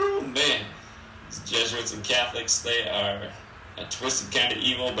 Oh, man. Jesuits and Catholics, they are a twisted kind of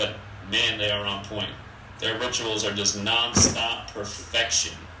evil, but, man, they are on point. Their rituals are just non-stop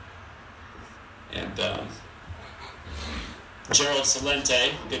perfection. And, Gerald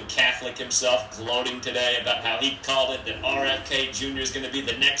Celente, good Catholic himself, gloating today about how he called it that RFK Jr. is going to be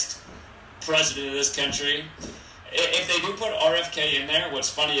the next president of this country. If they do put RFK in there, what's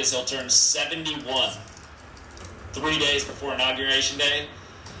funny is he'll turn 71 3 days before Inauguration Day.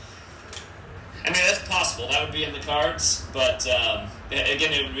 I mean, that's possible. That would be in the cards. But,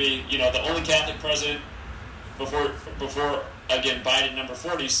 again, it would be, the only Catholic president before again, Biden number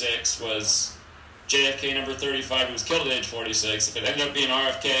 46 was JFK number 35, who was killed at age 46. If it ended up being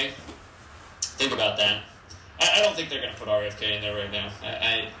RFK, think about that. I don't think they're going to put RFK in there right now.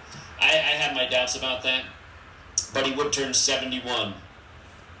 I have my doubts about that. But he would turn 71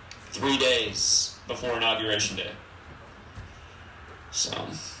 3 days before Inauguration Day. So,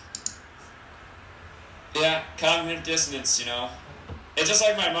 yeah, cognitive dissonance, It's just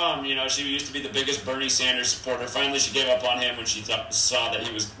like my mom, she used to be the biggest Bernie Sanders supporter. Finally, she gave up on him when she saw that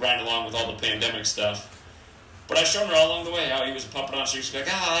he was riding along with all the pandemic stuff. But I've shown her all along the way how he was a puppet on. She's like,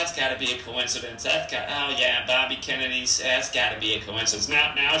 oh, that's got to be a coincidence. Oh, yeah, Bobby Kennedy's, that's got to be a coincidence.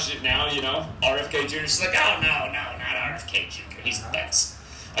 Now, RFK Jr., she's like, oh, no, not RFK Jr., he's the best.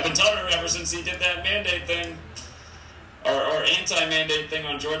 I've been telling her ever since he did that mandate thing, or anti-mandate thing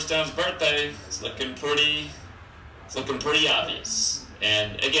on Georgetown's birthday. It's looking pretty obvious.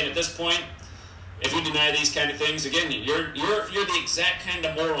 And again, at this point, if you deny these kind of things, again, you're the exact kind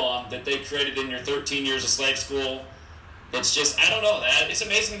of moron that they created in your 13 years of slave school. It's just, I don't know, that it's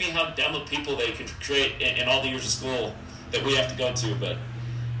amazing to me how dumb of people they can create in all the years of school that we have to go to. But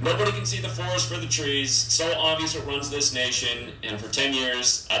nobody can see the forest for the trees. So obvious it runs this nation. And for 10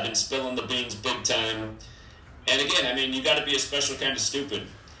 years, I've been spilling the beans big time. And again, I mean, you got to be a special kind of stupid.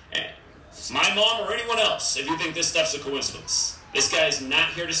 My mom or anyone else, if you think this stuff's a coincidence. This guy's not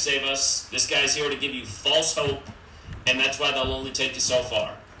here to save us. This guy's here to give you false hope, and that's why they'll only take you so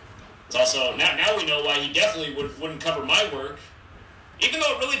far. It's also, now we know why he definitely wouldn't cover my work, even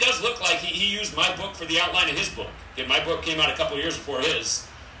though it really does look like he used my book for the outline of his book. Again, my book came out a couple years before his,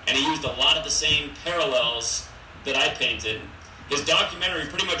 and he used a lot of the same parallels that I painted. His documentary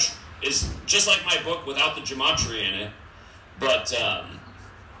pretty much is just like my book without the gematria in it, but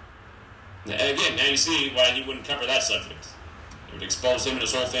again, now you see why he wouldn't cover that subject. It would expose him and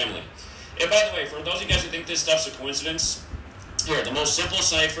his whole family. And by the way, for those of you guys who think this stuff's a coincidence, here, the most simple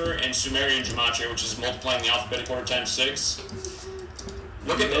cipher in Sumerian gematria, which is multiplying the alphabetic order times 6.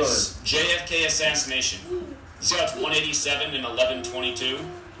 Look at this. JFK assassination. You see how it's 187 and 1122?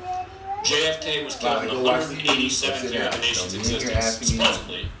 JFK was killed in the 187th year of the nation's existence,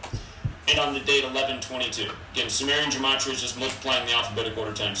 supposedly, and on the date 1122. Again, Sumerian gematria is just multiplying the alphabetic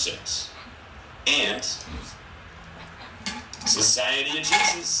order times 6. And Society of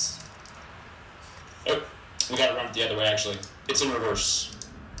Jesus. Oh, we got to run it the other way, actually. It's in reverse.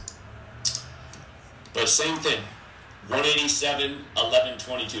 But same thing. 187,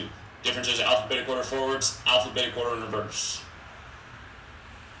 1122. Difference is alphabetic order forwards, alphabetic order in reverse.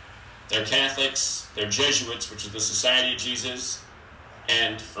 They're Catholics, they're Jesuits, which is the Society of Jesus.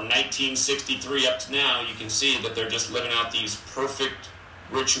 And from 1963 up to now, you can see that they're just living out these perfect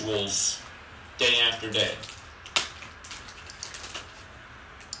rituals day after day.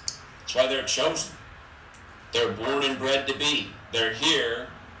 That's why they're chosen. They're born and bred to be. They're here,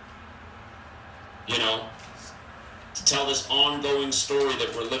 to tell this ongoing story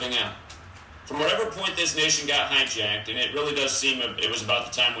that we're living out. From whatever point this nation got hijacked, and it really does seem it was about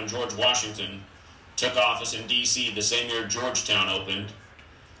the time when George Washington took office in D.C., the same year Georgetown opened.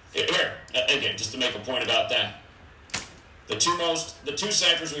 Here, again, just to make a point about that. The two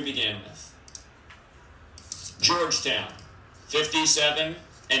ciphers we began with. Georgetown, 57,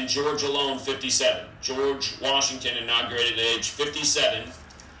 and George alone, 57. George Washington inaugurated at age 57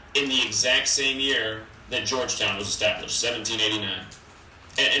 in the exact same year that Georgetown was established, 1789.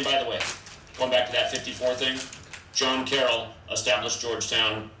 And by the way, going back to that 54 thing, John Carroll established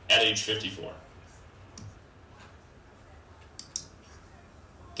Georgetown at age 54.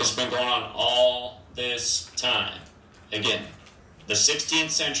 This has been going on all this time. Again, the 16th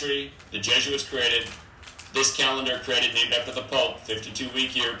century, the Jesuits created this calendar created, named after the Pope,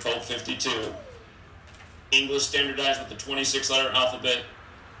 52-week year, Pope 52. English standardized with the 26-letter alphabet,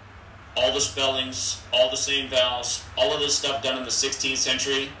 all the spellings, all the same vowels, all of this stuff done in the 16th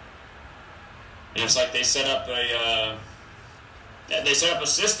century. And it's like they set up a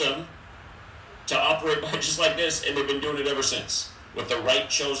system to operate by just like this, and they've been doing it ever since, with the right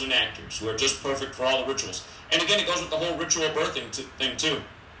chosen actors who are just perfect for all the rituals. And again, it goes with the whole ritual birthing thing too.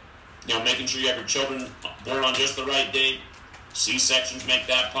 Making sure you have your children born on just the right date. C-sections make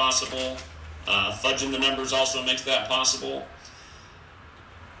that possible. Fudging the numbers also makes that possible.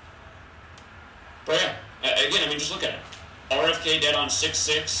 But yeah, again, just look at it. RFK dead on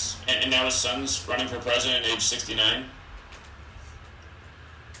 6/6, and now his son's running for president at age 69.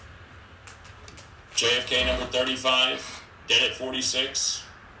 JFK number 35, dead at 46.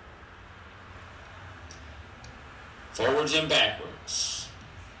 Forwards and backwards.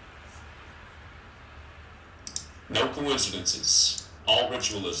 No coincidences. All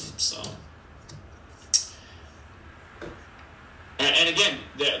ritualism, so. And again,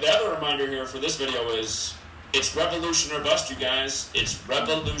 the other reminder here for this video is, it's revolution or bust, you guys. It's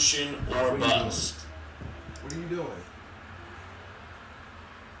revolution or bust. What are you doing?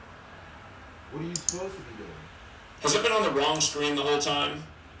 What are you supposed to be doing? Has it been on the wrong screen the whole time?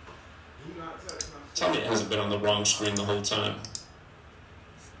 Tell me it hasn't been on the wrong screen the whole time.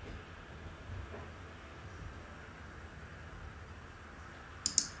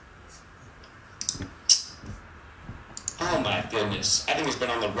 Oh my goodness. I think it's been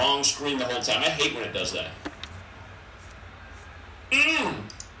on the wrong screen the whole time. I hate when it does that.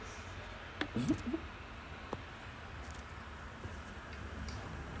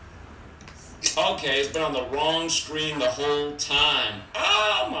 Okay, it's been on the wrong screen the whole time.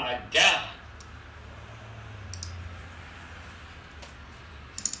 Oh my God.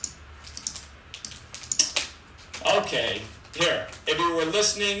 Okay, here. If you were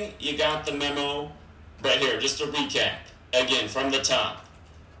listening, you got the memo. But here, just to recap. Again, from the top.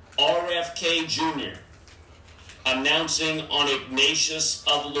 RFK Jr. announcing on Ignatius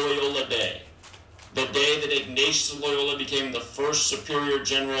of Loyola Day, the day that Ignatius of Loyola became the first superior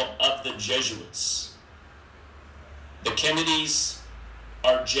general of the Jesuits. The Kennedys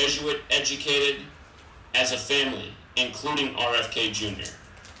are Jesuit educated as a family, including RFK Jr.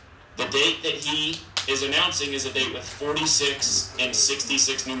 The date that he is announcing is a date with 46 and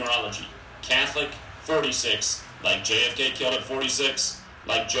 66 numerology. Catholic, 46, like JFK killed at 46,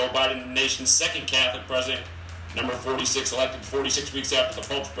 like Joe Biden, the nation's second Catholic president, number 46, elected 46 weeks after the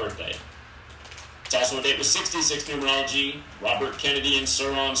Pope's birthday. It's also a date with 66 numerology. Robert Kennedy and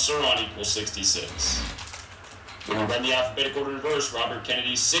Suron equals 66. When we run the alphabetic order in reverse, Robert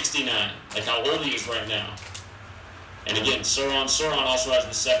Kennedy's 69, like how old he is right now. And again, Suron also has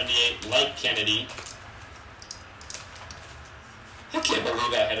the 78, like Kennedy. I can't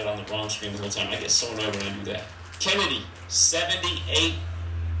believe I had it on the wrong screen the whole time. I get so annoyed when I do that. Kennedy, 78,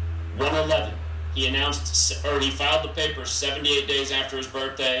 111. He announced, or he filed the paper 78 days after his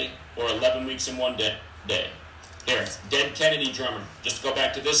birthday, or 11 weeks and 1 day. Here, dead Kennedy drummer. Just to go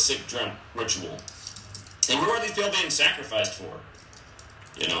back to this sick drum ritual. And who are these people being sacrificed for?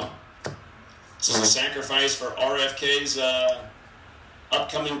 You know? This is a sacrifice for RFK's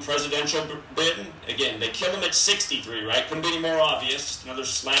upcoming presidential bid. Again, they kill him at 63, right? Couldn't be any more obvious. Just another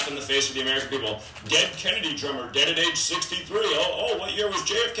slap in the face of the American people. Dead Kennedy drummer, dead at age 63. Oh, what year was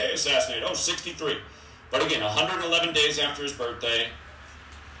JFK assassinated? Oh, 63. But again, 111 days after his birthday,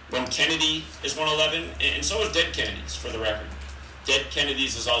 when Kennedy is 111, and so is dead Kennedys, for the record. Dead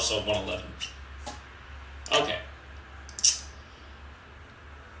Kennedys is also 111. Okay.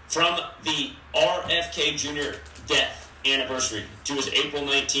 From the RFK Jr. death anniversary to his April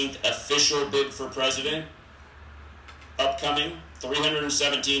 19th official bid for president, upcoming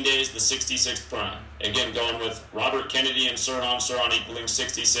 317 days, the 66th prime. Again, going with Robert Kennedy and Suron equaling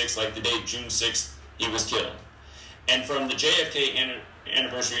 66, like the date June 6th he was killed. And from the JFK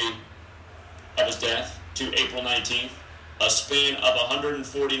anniversary of his death to April 19th, a span of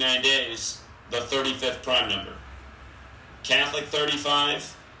 149 days, the 35th prime number. Catholic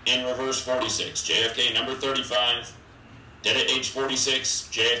 35, in reverse 46. JFK number 35, dead at age 46.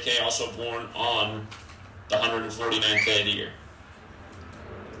 JFK also born on the 149th day of the year.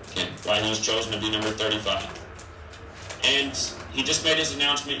 Again, why he was chosen to be number 35. And he just made his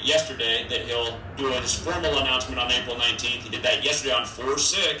announcement yesterday that he'll do his formal announcement on April 19th. He did that yesterday on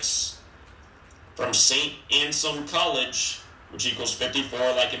 4/6 from St. Anselm College, which equals 54,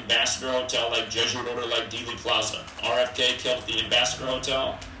 like Ambassador Hotel, like Jesuit Order, like Dealey Plaza. RFK killed at the Ambassador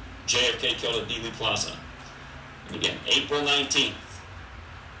Hotel. JFK killed at Dealey Plaza. And again, April 19th,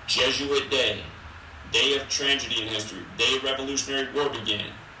 Jesuit Day, day of tragedy in history, day Revolutionary War began.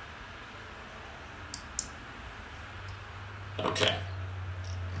 Okay.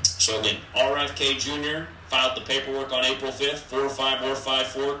 So again, RFK Jr. filed the paperwork on April 5th,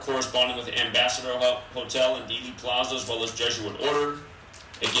 45454, corresponding with Ambassador Hotel and Dealey Plaza, as well as Jesuit Order.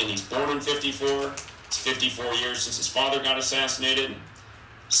 Again, he's born in 54. It's 54 years since his father got assassinated.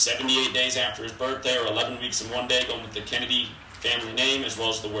 78 days after his birthday, or 11 weeks and 1 day, going with the Kennedy family name, as well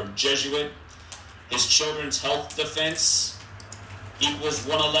as the word Jesuit. His children's health defense equals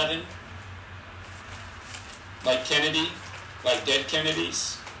 111. Like Kennedy, like dead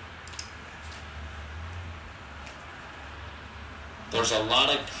Kennedys. There's a lot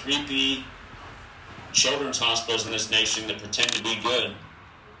of creepy children's hospitals in this nation that pretend to be good.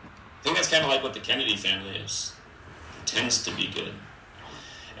 I think that's kind of like what the Kennedy family is. Tends to be good.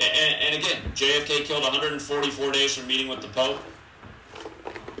 And again, JFK killed 144 days from meeting with the Pope.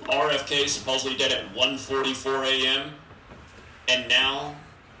 RFK supposedly dead at 1:44 a.m. And now,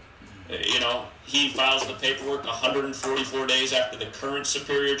 he files the paperwork 144 days after the current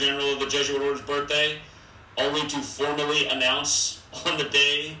Superior General of the Jesuit Order's birthday, only to formally announce on the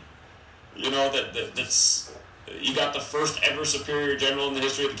day, that's you got the first ever Superior General in the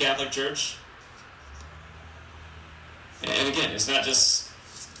history of the Catholic Church. And again, it's not just,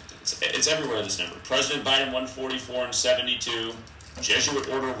 it's everywhere, this number. President Biden 144 and 72, Jesuit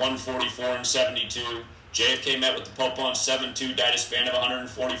Order 144 and 72, JFK met with the Pope on 7/2, died a span of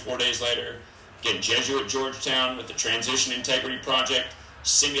 144 days later. Again, Jesuit Georgetown with the Transition Integrity Project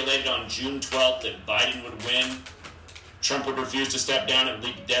simulated on June 12th that Biden would win. Trump would refuse to step down and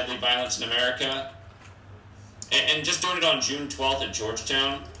lead to deadly violence in America. And just doing it on June 12th at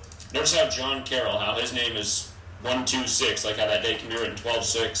Georgetown, notice how John Carroll, how his name is 126, like how that day can be written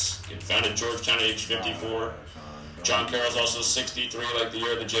 12/6. He founded Georgetown at age 54. John Carroll's also 63, like the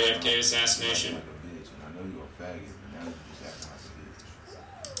year of the JFK assassination.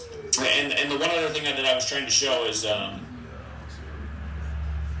 And the one other thing that I was trying to show is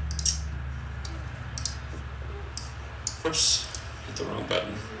whoops, hit the wrong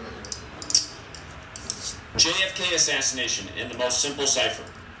button. JFK assassination in the most simple cipher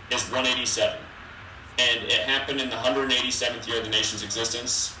is 187. And it happened in the 187th year of the nation's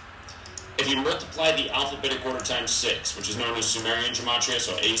existence. If you multiply the alphabetic order times 6, which is known as Sumerian gematria,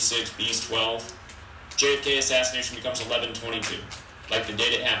 so A6, B12, JFK assassination becomes 1122, like the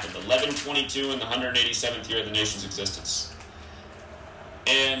date it happened, 1122 in the 187th year of the nation's existence.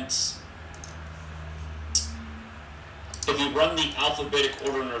 And if you run the alphabetic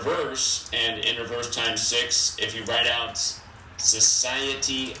order in reverse, and in reverse times 6, if you write out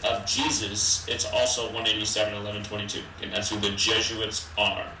Society of Jesus, it's also 187, 1122. And that's who the Jesuits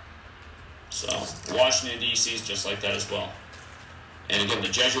are. So, Washington, D.C. is just like that as well. And again, the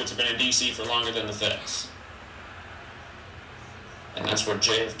Jesuits have been in D.C. for longer than the Feds. And that's where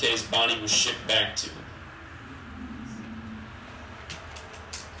JFK's body was shipped back to.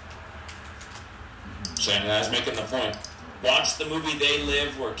 So, I was making the point. Watch the movie They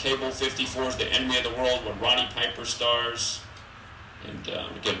Live, where Cable 54 is the enemy of the world, where Roddy Piper stars. And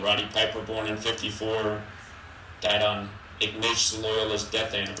again, Roddy Piper, born in 54, died on Ignatius Loyola's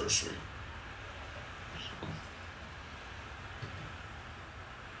death anniversary.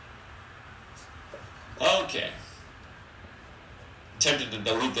 Okay. Tempted to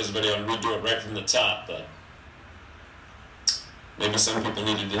delete this video and redo it right from the top, but maybe some people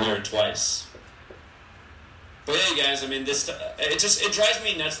needed to hear it twice. But hey, guys, I mean, it drives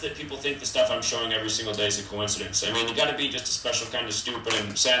me nuts that people think the stuff I'm showing every single day is a coincidence. I mean, you got to be just a special kind of stupid,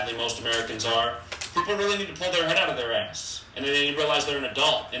 and sadly, most Americans are. People really need to pull their head out of their ass, and then they need to realize they're an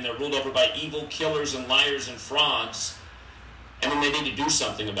adult, and they're ruled over by evil killers and liars and frauds, and then they need to do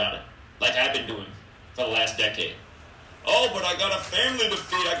something about it, like I've been doing for the last decade. Oh, but I got a family to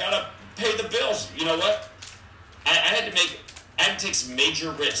feed. I got to pay the bills. You know what? I had to take some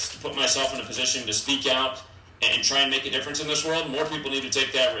major risks to put myself in a position to speak out and try and make a difference in this world. More people need to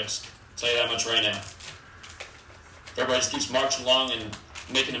take that risk. I'll tell you that much right now. If everybody just keeps marching along and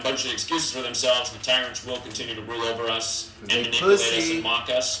making a bunch of excuses for themselves, the tyrants will continue to rule over us and manipulate us and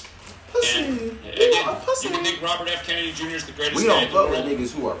mock us. And again, you can think Robert F. Kennedy Jr. is the greatest guy in the world.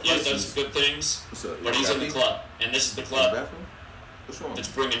 Niggas who are he has done some good things, but he's in the club. And this is the club that's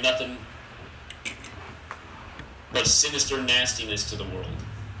bringing nothing but sinister nastiness to the world.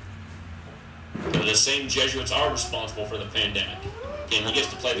 But the same Jesuits are responsible for the pandemic. Again, he gets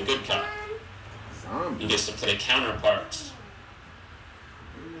to play the good cop. He gets to play counterpart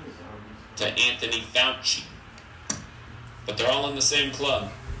to Anthony Fauci. But they're all in the same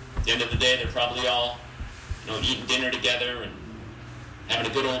club. At the end of the day, they're probably all, eating dinner together and having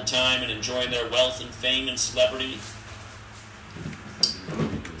a good old time and enjoying their wealth and fame and celebrity.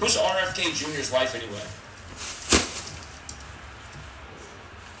 Who's RFK Jr.'s wife anyway?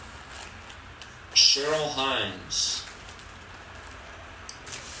 Cheryl Hines.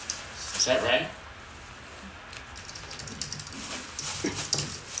 Is that right?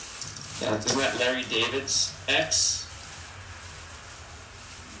 Isn't that Larry David's ex?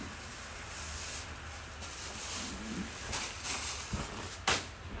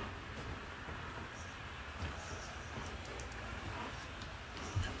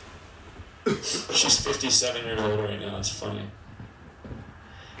 She's 57 years old right now. It's funny.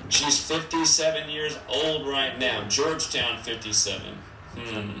 She's 57 years old right now. Georgetown, 57.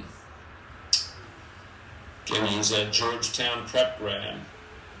 Again, he's a Georgetown prep grad.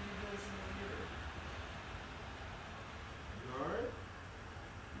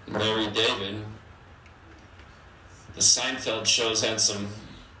 Larry David. The Seinfeld shows had some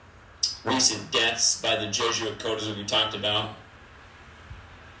recent deaths by the Jesuit coders that we talked about.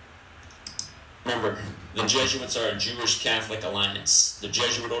 Remember, the Jesuits are a Jewish-Catholic alliance. The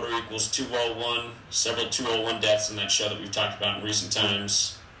Jesuit order equals 201, several 201 deaths in that show that we've talked about in recent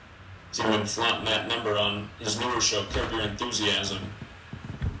times. He's even been flaunting that number on his newer show, Curb Your Enthusiasm.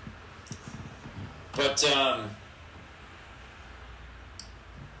 But,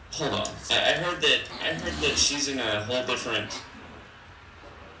 hold on. I heard that she's in a whole different...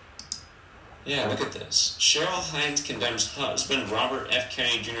 Yeah, look at this. Cheryl Hines condemns husband Robert F.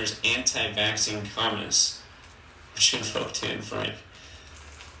 Kennedy Jr.'s anti-vaccine comments, which invoked Anne Frank.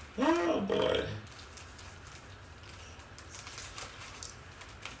 Oh, boy.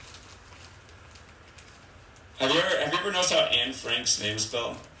 Have you ever noticed how Anne Frank's name is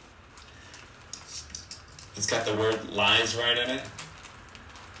spelled? It's got the word lies right in it.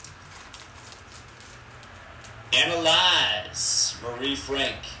 Analyze Marie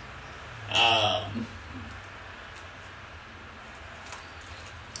Frank.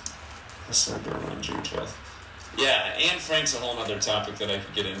 What's that going on June 12th? Yeah, Anne Frank's a whole other topic that I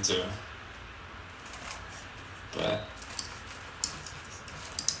could get into. But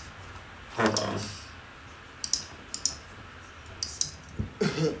hold on.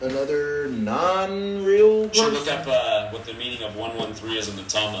 Another non-real one? Should look up what the meaning of 113 is in the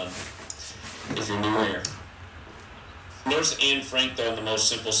Talmud, if you're new here. Notice Anne Frank, though, in the most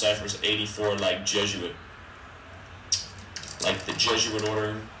simple cipher is 84, like Jesuit. Like the Jesuit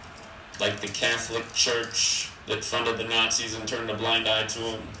order. Like the Catholic Church that funded the Nazis and turned a blind eye to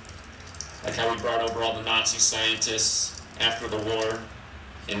them. Like how we brought over all the Nazi scientists after the war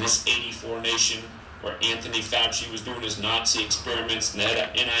in this 84 nation where Anthony Fauci was doing his Nazi experiments in the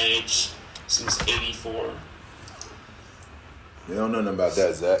NIH since 84. They don't know nothing about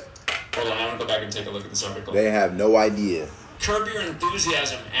that, Zach. Hold on, I want to go back and take a look at this article. They have no idea. Curb Your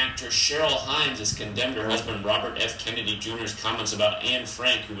Enthusiasm actor Cheryl Hines has condemned her husband Robert F. Kennedy Jr.'s comments about Anne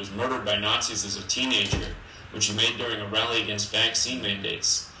Frank, who was murdered by Nazis as a teenager, which he made during a rally against vaccine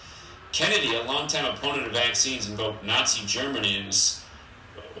mandates. Kennedy, a longtime opponent of vaccines, invoked Nazi Germany and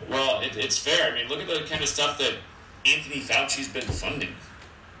well, it's fair. I mean, look at the kind of stuff that Anthony Fauci's been funding.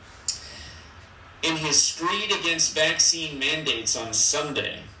 In his screed against vaccine mandates on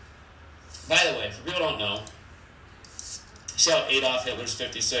Sunday, by the way, for people who don't know, see how Adolf Hitler's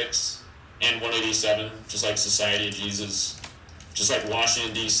 56 and 187, just like Society of Jesus, just like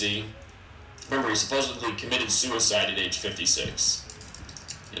Washington, D.C. Remember, he supposedly committed suicide at age 56.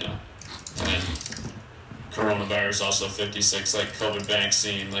 You know, and then coronavirus also 56, like COVID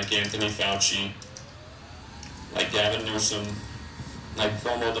vaccine, like Anthony Fauci, like Gavin Newsom, like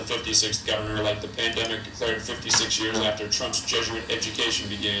Cuomo, the 56th governor, like the pandemic declared 56 years after Trump's Jesuit education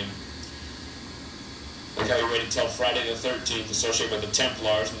began. Like how he waited until Friday the 13th, associated with the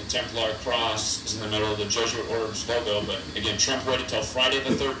Templars, and the Templar cross is in the middle of the Jesuit Order's logo. But again, Trump waited until Friday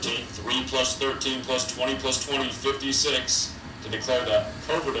the 13th, 3 plus 13 plus 20 plus 20, 56, to declare the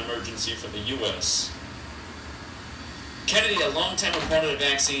COVID emergency for the U.S. Kennedy, a longtime opponent of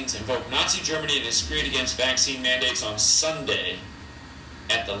vaccines, invoked Nazi Germany in his screed against vaccine mandates on Sunday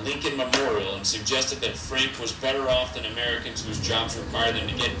at the Lincoln Memorial and suggested that Frank was better off than Americans whose jobs require them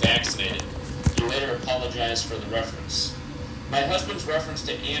to get vaccinated. He later apologized for the reference. My husband's reference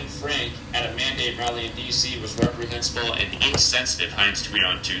to Anne Frank at a mandate rally in D.C. was reprehensible and insensitive, Hines tweeted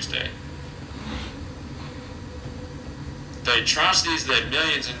on Tuesday. The atrocities that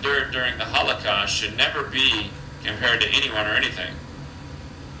millions endured during the Holocaust should never be compared to anyone or anything.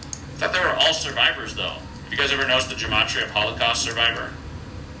 I thought they were all survivors, though. Have you guys ever noticed the gematria of Holocaust survivor?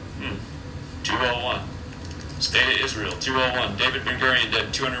 201. State of Israel, 201. David Ben-Gurion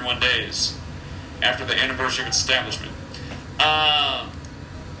dead 201 days after the anniversary of its establishment.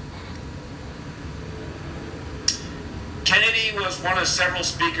 Kennedy was one of several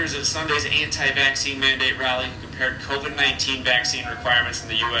speakers at Sunday's anti-vaccine mandate rally who compared COVID-19 vaccine requirements in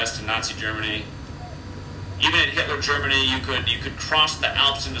the U.S. to Nazi Germany. Even in Hitler Germany, you could cross the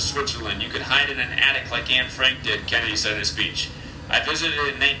Alps into Switzerland. You could hide in an attic like Anne Frank did, Kennedy said in his speech. I visited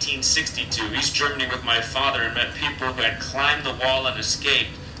in 1962 East Germany with my father and met people who had climbed the wall and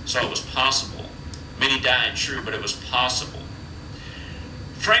escaped, so it was possible. Many died, true, but it was possible.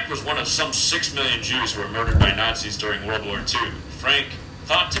 Frank was one of some 6 million Jews who were murdered by Nazis during World War II. Frank,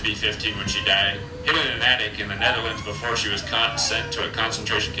 thought to be 15 when she died, hid in an attic in the Netherlands before she was sent to a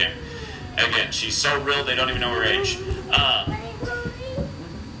concentration camp. Again, she's so real they don't even know her age.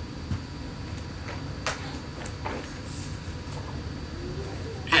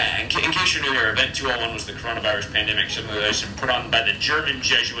 Yeah, and in case you're new here, Event 201 was the coronavirus pandemic simulation put on by the German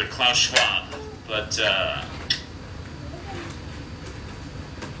Jesuit Klaus Schwab. But,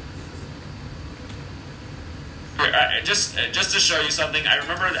 here, just to show you something, I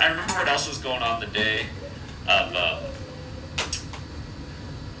remember what else was going on the day of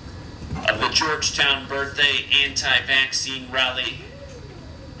the Georgetown birthday anti-vaccine rally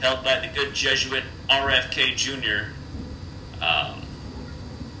held by the good Jesuit RFK Jr.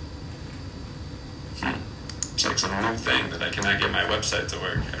 It's like some new thing that I cannot get my website to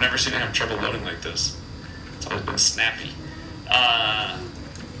work. I've never seen it have trouble loading like this. It's always been snappy. I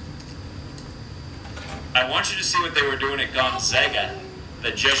want you to see what they were doing at Gonzaga,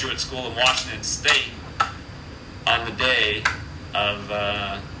 the Jesuit school in Washington State, on the day of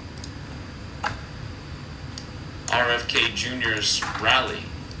RFK Jr.'s rally.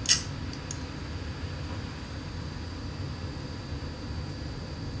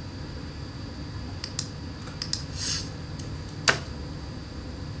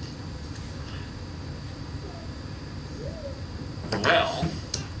 Well,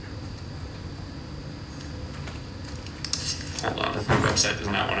 hold on, my website does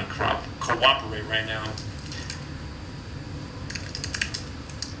not want to cooperate right now.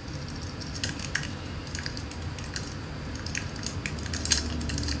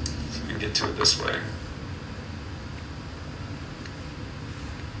 I can get to it this way.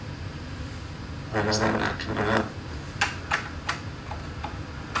 Why is that not coming up?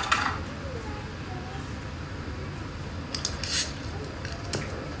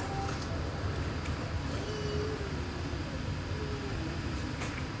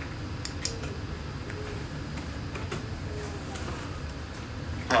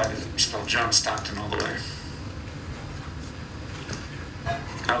 Spell John Stockton all the way.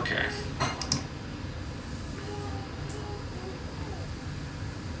 Okay.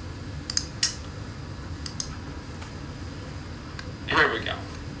 Here we go.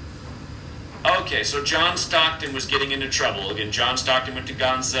 Okay, so John Stockton was getting into trouble. Again, John Stockton went to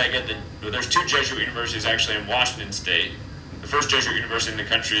Gonzaga. There's two Jesuit universities actually in Washington State. The first Jesuit university in the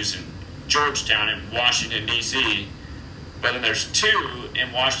country is in Georgetown in Washington, D.C., but then there's two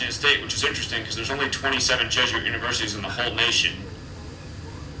in Washington State, which is interesting because there's only 27 Jesuit universities in the whole nation.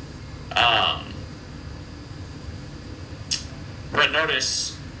 But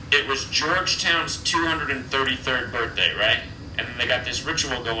notice, it was Georgetown's 233rd birthday, right? And then they got this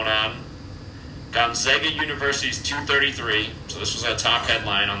ritual going on. Gonzaga University's 233, so this was a top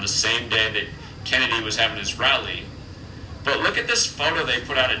headline on the same day that Kennedy was having his rally. But look at this photo they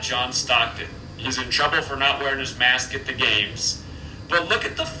put out of John Stockton. He's in trouble for not wearing his mask at the games. But look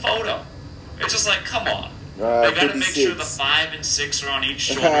at the photo. It's just like, come on. They got to make sure the 5 and 6 are on each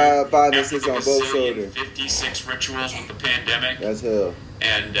shoulder. 5 and 6 on both shoulders. 56 rituals with the pandemic. That's hell.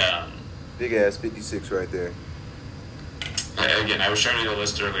 And big ass 56 right there. Again, I was showing you the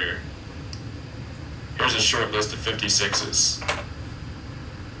list earlier. Here's a short list of 56s.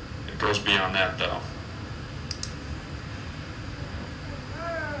 It goes beyond that, though.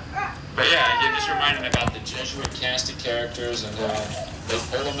 But yeah, again, just reminding about the Jesuit cast of characters and they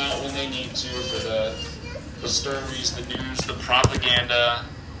pull them out when they need to for the stories, the news, the propaganda,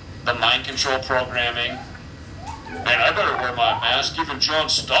 the mind control programming. Man, I better wear my mask. Even John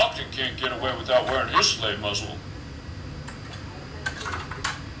Stockton can't get away without wearing his slave muzzle.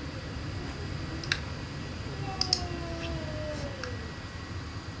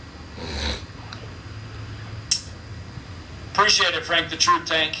 Appreciate it, Frank the Truth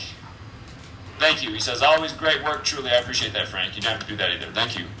Tank. Thank you. He says, always great work. Truly, I appreciate that, Frank. You don't have to do that either.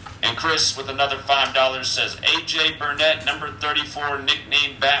 Thank you. And Chris, with another $5, says, A.J. Burnett, number 34,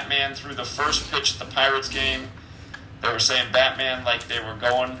 nicknamed Batman, threw the first pitch at the Pirates game. They were saying Batman like they were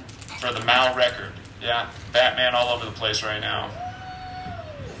going for the Mal record. Yeah, Batman all over the place right now.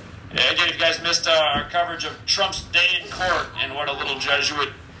 Yeah, again, if you guys missed our coverage of Trump's day in court and what a little Jesuit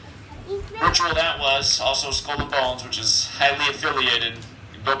ritual that was, also Skull and Bones, which is highly affiliated.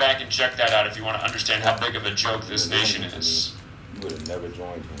 Go back and check that out if you want to understand how big of a joke this nation is. You would have never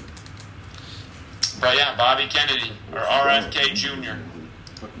joined him. But yeah, Bobby Kennedy, or RFK Jr.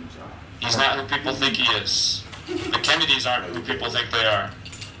 He's not who people think he is. The Kennedys aren't who people think they are.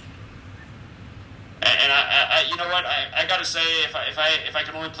 And I you know what? I gotta say, if I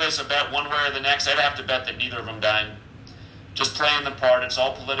can only place a bet one way or the next, I'd have to bet that neither of them died. Just playing the part. It's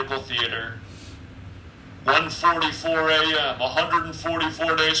all political theater. 1:44 a.m.,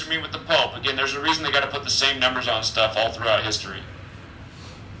 144 days for me with the Pope. Again, there's a reason they got to put the same numbers on stuff all throughout history.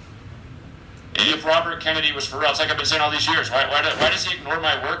 If Robert Kennedy was for real, it's like I've been saying all these years, why does he ignore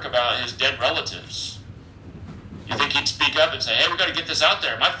my work about his dead relatives? You think he'd speak up and say, hey, we got to get this out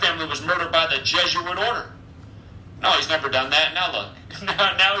there. My family was murdered by the Jesuit order. No, he's never done that. Now look,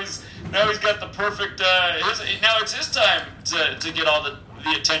 now he's got the perfect. Now it's his time to get all the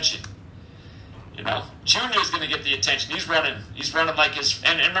attention. You know, Junior's going to get the attention. He's running like his.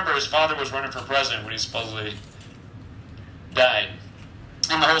 And remember, his father was running for president when he supposedly died.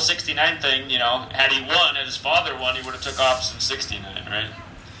 And the whole '69 thing, you know, had he won, had his father won, he would have took office in '69, right?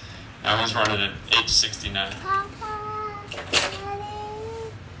 Now he's running at age 69.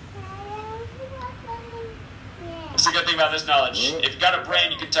 What's the good thing about this knowledge? If you got a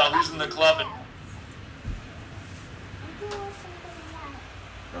brain, you can tell who's in the club. And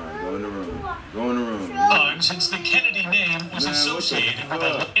All right, go in the room. Go in the room. Time since the Kennedy name was associated with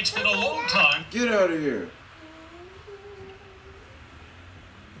a. It's been a long time. Get out of here.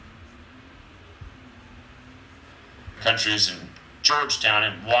 countries in Georgetown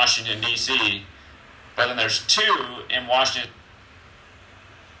and Washington, D.C., but then there's two in Washington.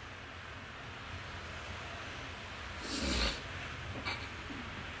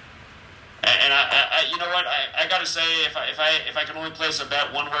 And I you know what? I got to say, if I can only place a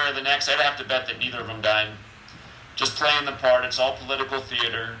bet one way or the next, I'd have to bet that neither of them died. Just playing the part. It's all political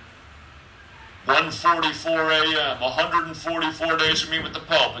theater. 1:44 a.m., 144 days to meet with the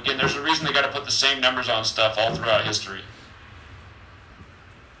Pope. Again, there's a reason they got to put the same numbers on stuff all throughout history.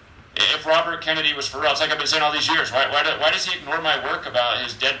 If Robert Kennedy was for real, it's like I've been saying all these years, why does he ignore my work about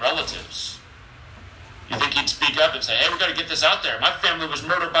his dead relatives? You think he'd speak up and say, hey, we got to get this out there. My family was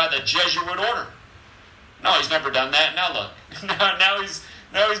murdered by the Jesuit order. No, he's never done that. Now look, now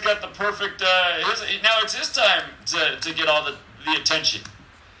he's got the perfect. Now it's his time to get all the attention.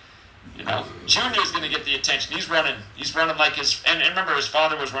 You know, Junior's going to get the attention. He's running like his. And remember, his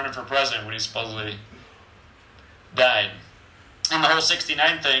father was running for president when he supposedly died. And the whole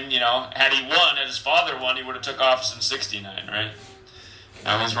 '69 thing, you know, had he won, had his father won, he would have took office in '69, right?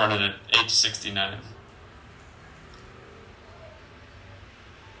 Now he's running at age 69.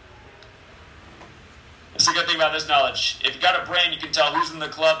 That's the good thing about this knowledge. If you got a brain, you can tell who's in the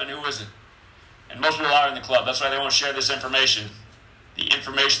club and who isn't. And most people are in the club. That's why they won't share this information. The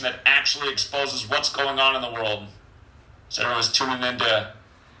information that actually exposes what's going on in the world. So everyone's tuning into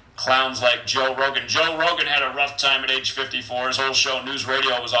clowns like Joe Rogan. Joe Rogan had a rough time at age 54. His whole show, News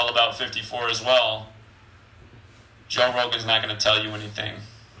Radio, was all about 54 as well. Joe Rogan's not going to tell you anything.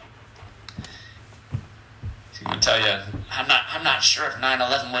 He's going to tell you, I'm not sure if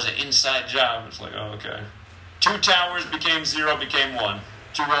 9/11 was an inside job. It's like, oh, okay. 2 towers became 0, became 1.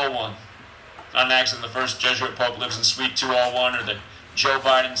 201. Not an accident the first Jesuit Pope lives in Suite 201, or that Joe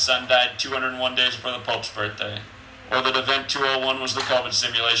Biden's son died 201 days before the Pope's birthday. Or that Event 201 was the COVID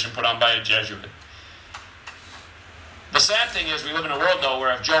simulation put on by a Jesuit. The sad thing is we live in a world, though,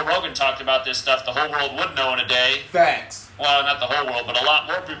 where if Joe Rogan talked about this stuff, the whole world would know in a day. Facts. Well, not the whole world, but a lot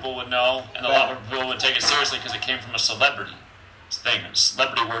more people would know, and a lot more people would take it seriously because it came from a celebrity. It's a thing, a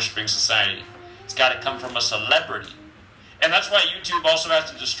celebrity-worshipping society. It's got to come from a celebrity. And that's why YouTube also has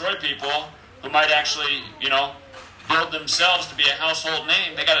to destroy people who might actually, you know, build themselves to be a household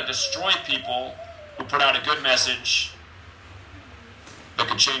name. They got to destroy people who put out a good message that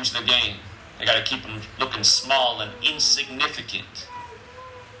could change the game. They got to keep them looking small and insignificant.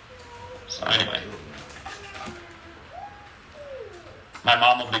 So anyway, my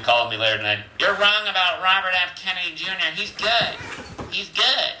mom will be calling me later tonight. You're wrong about Robert F. Kennedy Jr. He's good. He's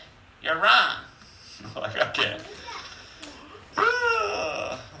good. You're wrong. I'm like, okay.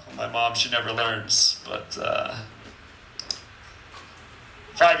 My mom, she never learns. But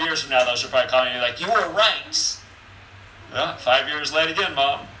 5 years from now, though, she'll probably call me like, you were right. Well, 5 years late again,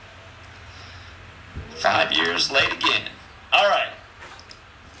 Mom. 5 years late again. All right,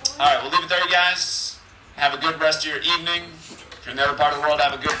 we'll leave it there, you guys. Have a good rest of your evening. If you're in the other part of the world,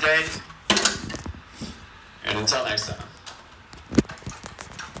 have a good day. And until next time.